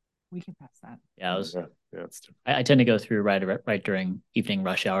circle. We can pass that. Yeah, it's I tend to go through right during evening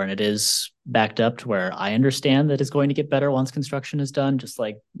rush hour, and it is backed up to where I understand that it's going to get better once construction is done, just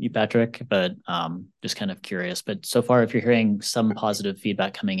like you, Patrick. But just kind of curious. But so far, if you're hearing some positive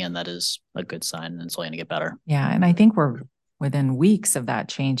feedback coming in, that is a good sign, and it's only going to get better. Yeah, and I think we're within weeks of that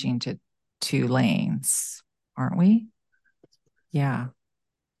changing to 2 lanes, aren't we? Yeah.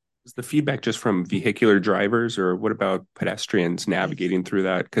 Is the feedback just from vehicular drivers, or what about pedestrians navigating through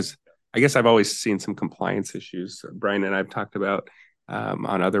that? Because I guess I've always seen some compliance issues Brian and I've talked about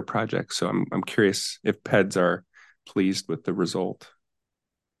on other projects. So I'm curious if PEDs are pleased with the result.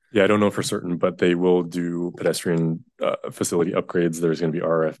 Yeah, I don't know for certain, but they will do pedestrian facility upgrades. There's going to be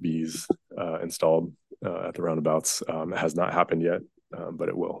RFBs installed at the roundabouts. It has not happened yet, but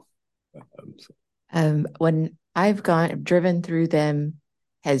it will. When I've driven through them,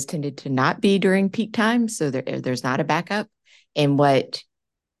 has tended to not be during peak time, so there's not a backup. And what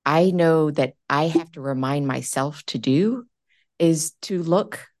I know that I have to remind myself to do is to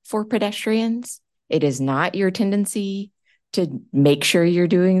look for pedestrians. It is not your tendency to make sure you're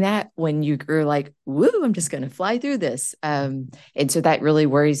doing that when you're like, woo, I'm just going to fly through this. And so that really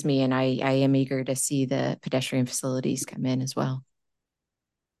worries me. And I am eager to see the pedestrian facilities come in as well.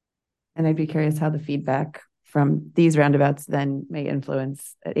 And I'd be curious how the feedback from these roundabouts then may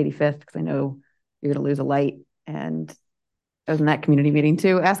influence at 85th, because I know you're going to lose a light. And I was in that community meeting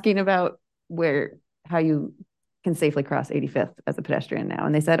too, asking about how you can safely cross 85th as a pedestrian now.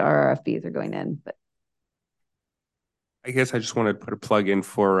 And they said RFBs are going in, but I guess I just want to put a plug in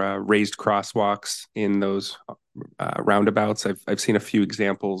for raised crosswalks in those roundabouts. I've seen a few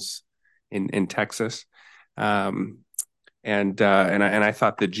examples in Texas. And I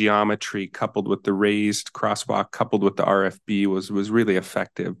thought the geometry coupled with the raised crosswalk coupled with the RFB was really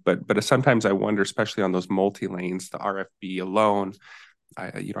effective. But sometimes I wonder, especially on those multi lanes, the RFB alone,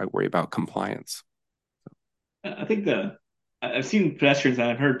 I worry about compliance. I think the I've seen pedestrians and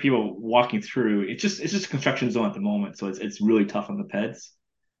I've heard people walking through. It's just a construction zone at the moment, so it's really tough on the peds.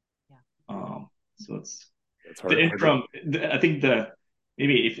 Yeah. So it's hard. The interim. I think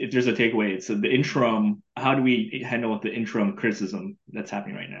maybe if there's a takeaway, it's the interim. How do we handle the interim criticism that's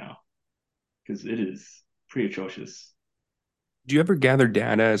happening right now? Because it is pretty atrocious. Do you ever gather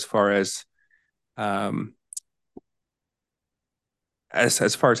data as far as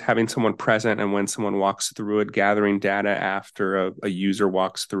as far as having someone present and when someone walks through it, gathering data after a user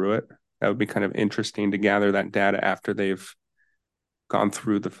walks through it? That would be kind of interesting to gather that data after they've gone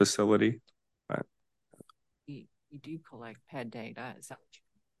through the facility. But You do collect ped data. Is that what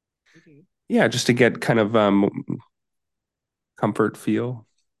you do? Yeah, just to get kind of comfort feel.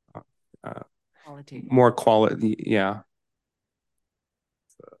 More quality, yeah.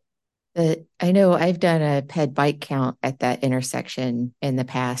 I know I've done a ped bike count at that intersection in the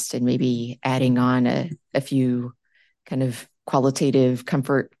past, and maybe adding on a few kind of qualitative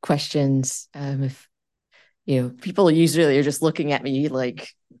comfort questions. If people usually are just looking at me like,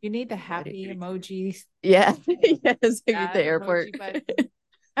 you need the happy emoji. Yeah, yes, at the airport.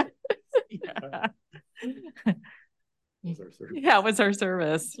 Yeah. Yeah, what's our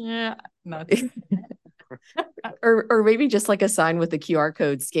service? Yeah, nothing. or maybe just like a sign with the QR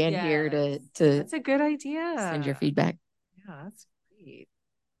code, scan here to That's a good idea. Send your feedback. Yeah, that's great.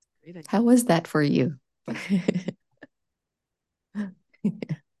 Great idea. How was that for you?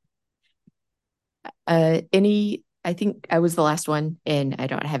 I think I was the last one and I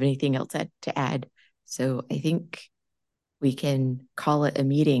don't have anything else to add. So I think we can call it a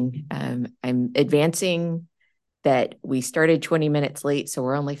meeting. I'm advancing that we started 20 minutes late, so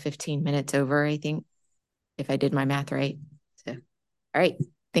we're only 15 minutes over, I think, if I did my math right. So, all right.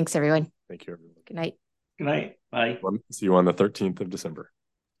 Thanks, everyone. Thank you, everyone. Good night. Good night. Bye. See you on the 13th of December.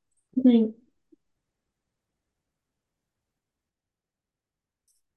 Good night.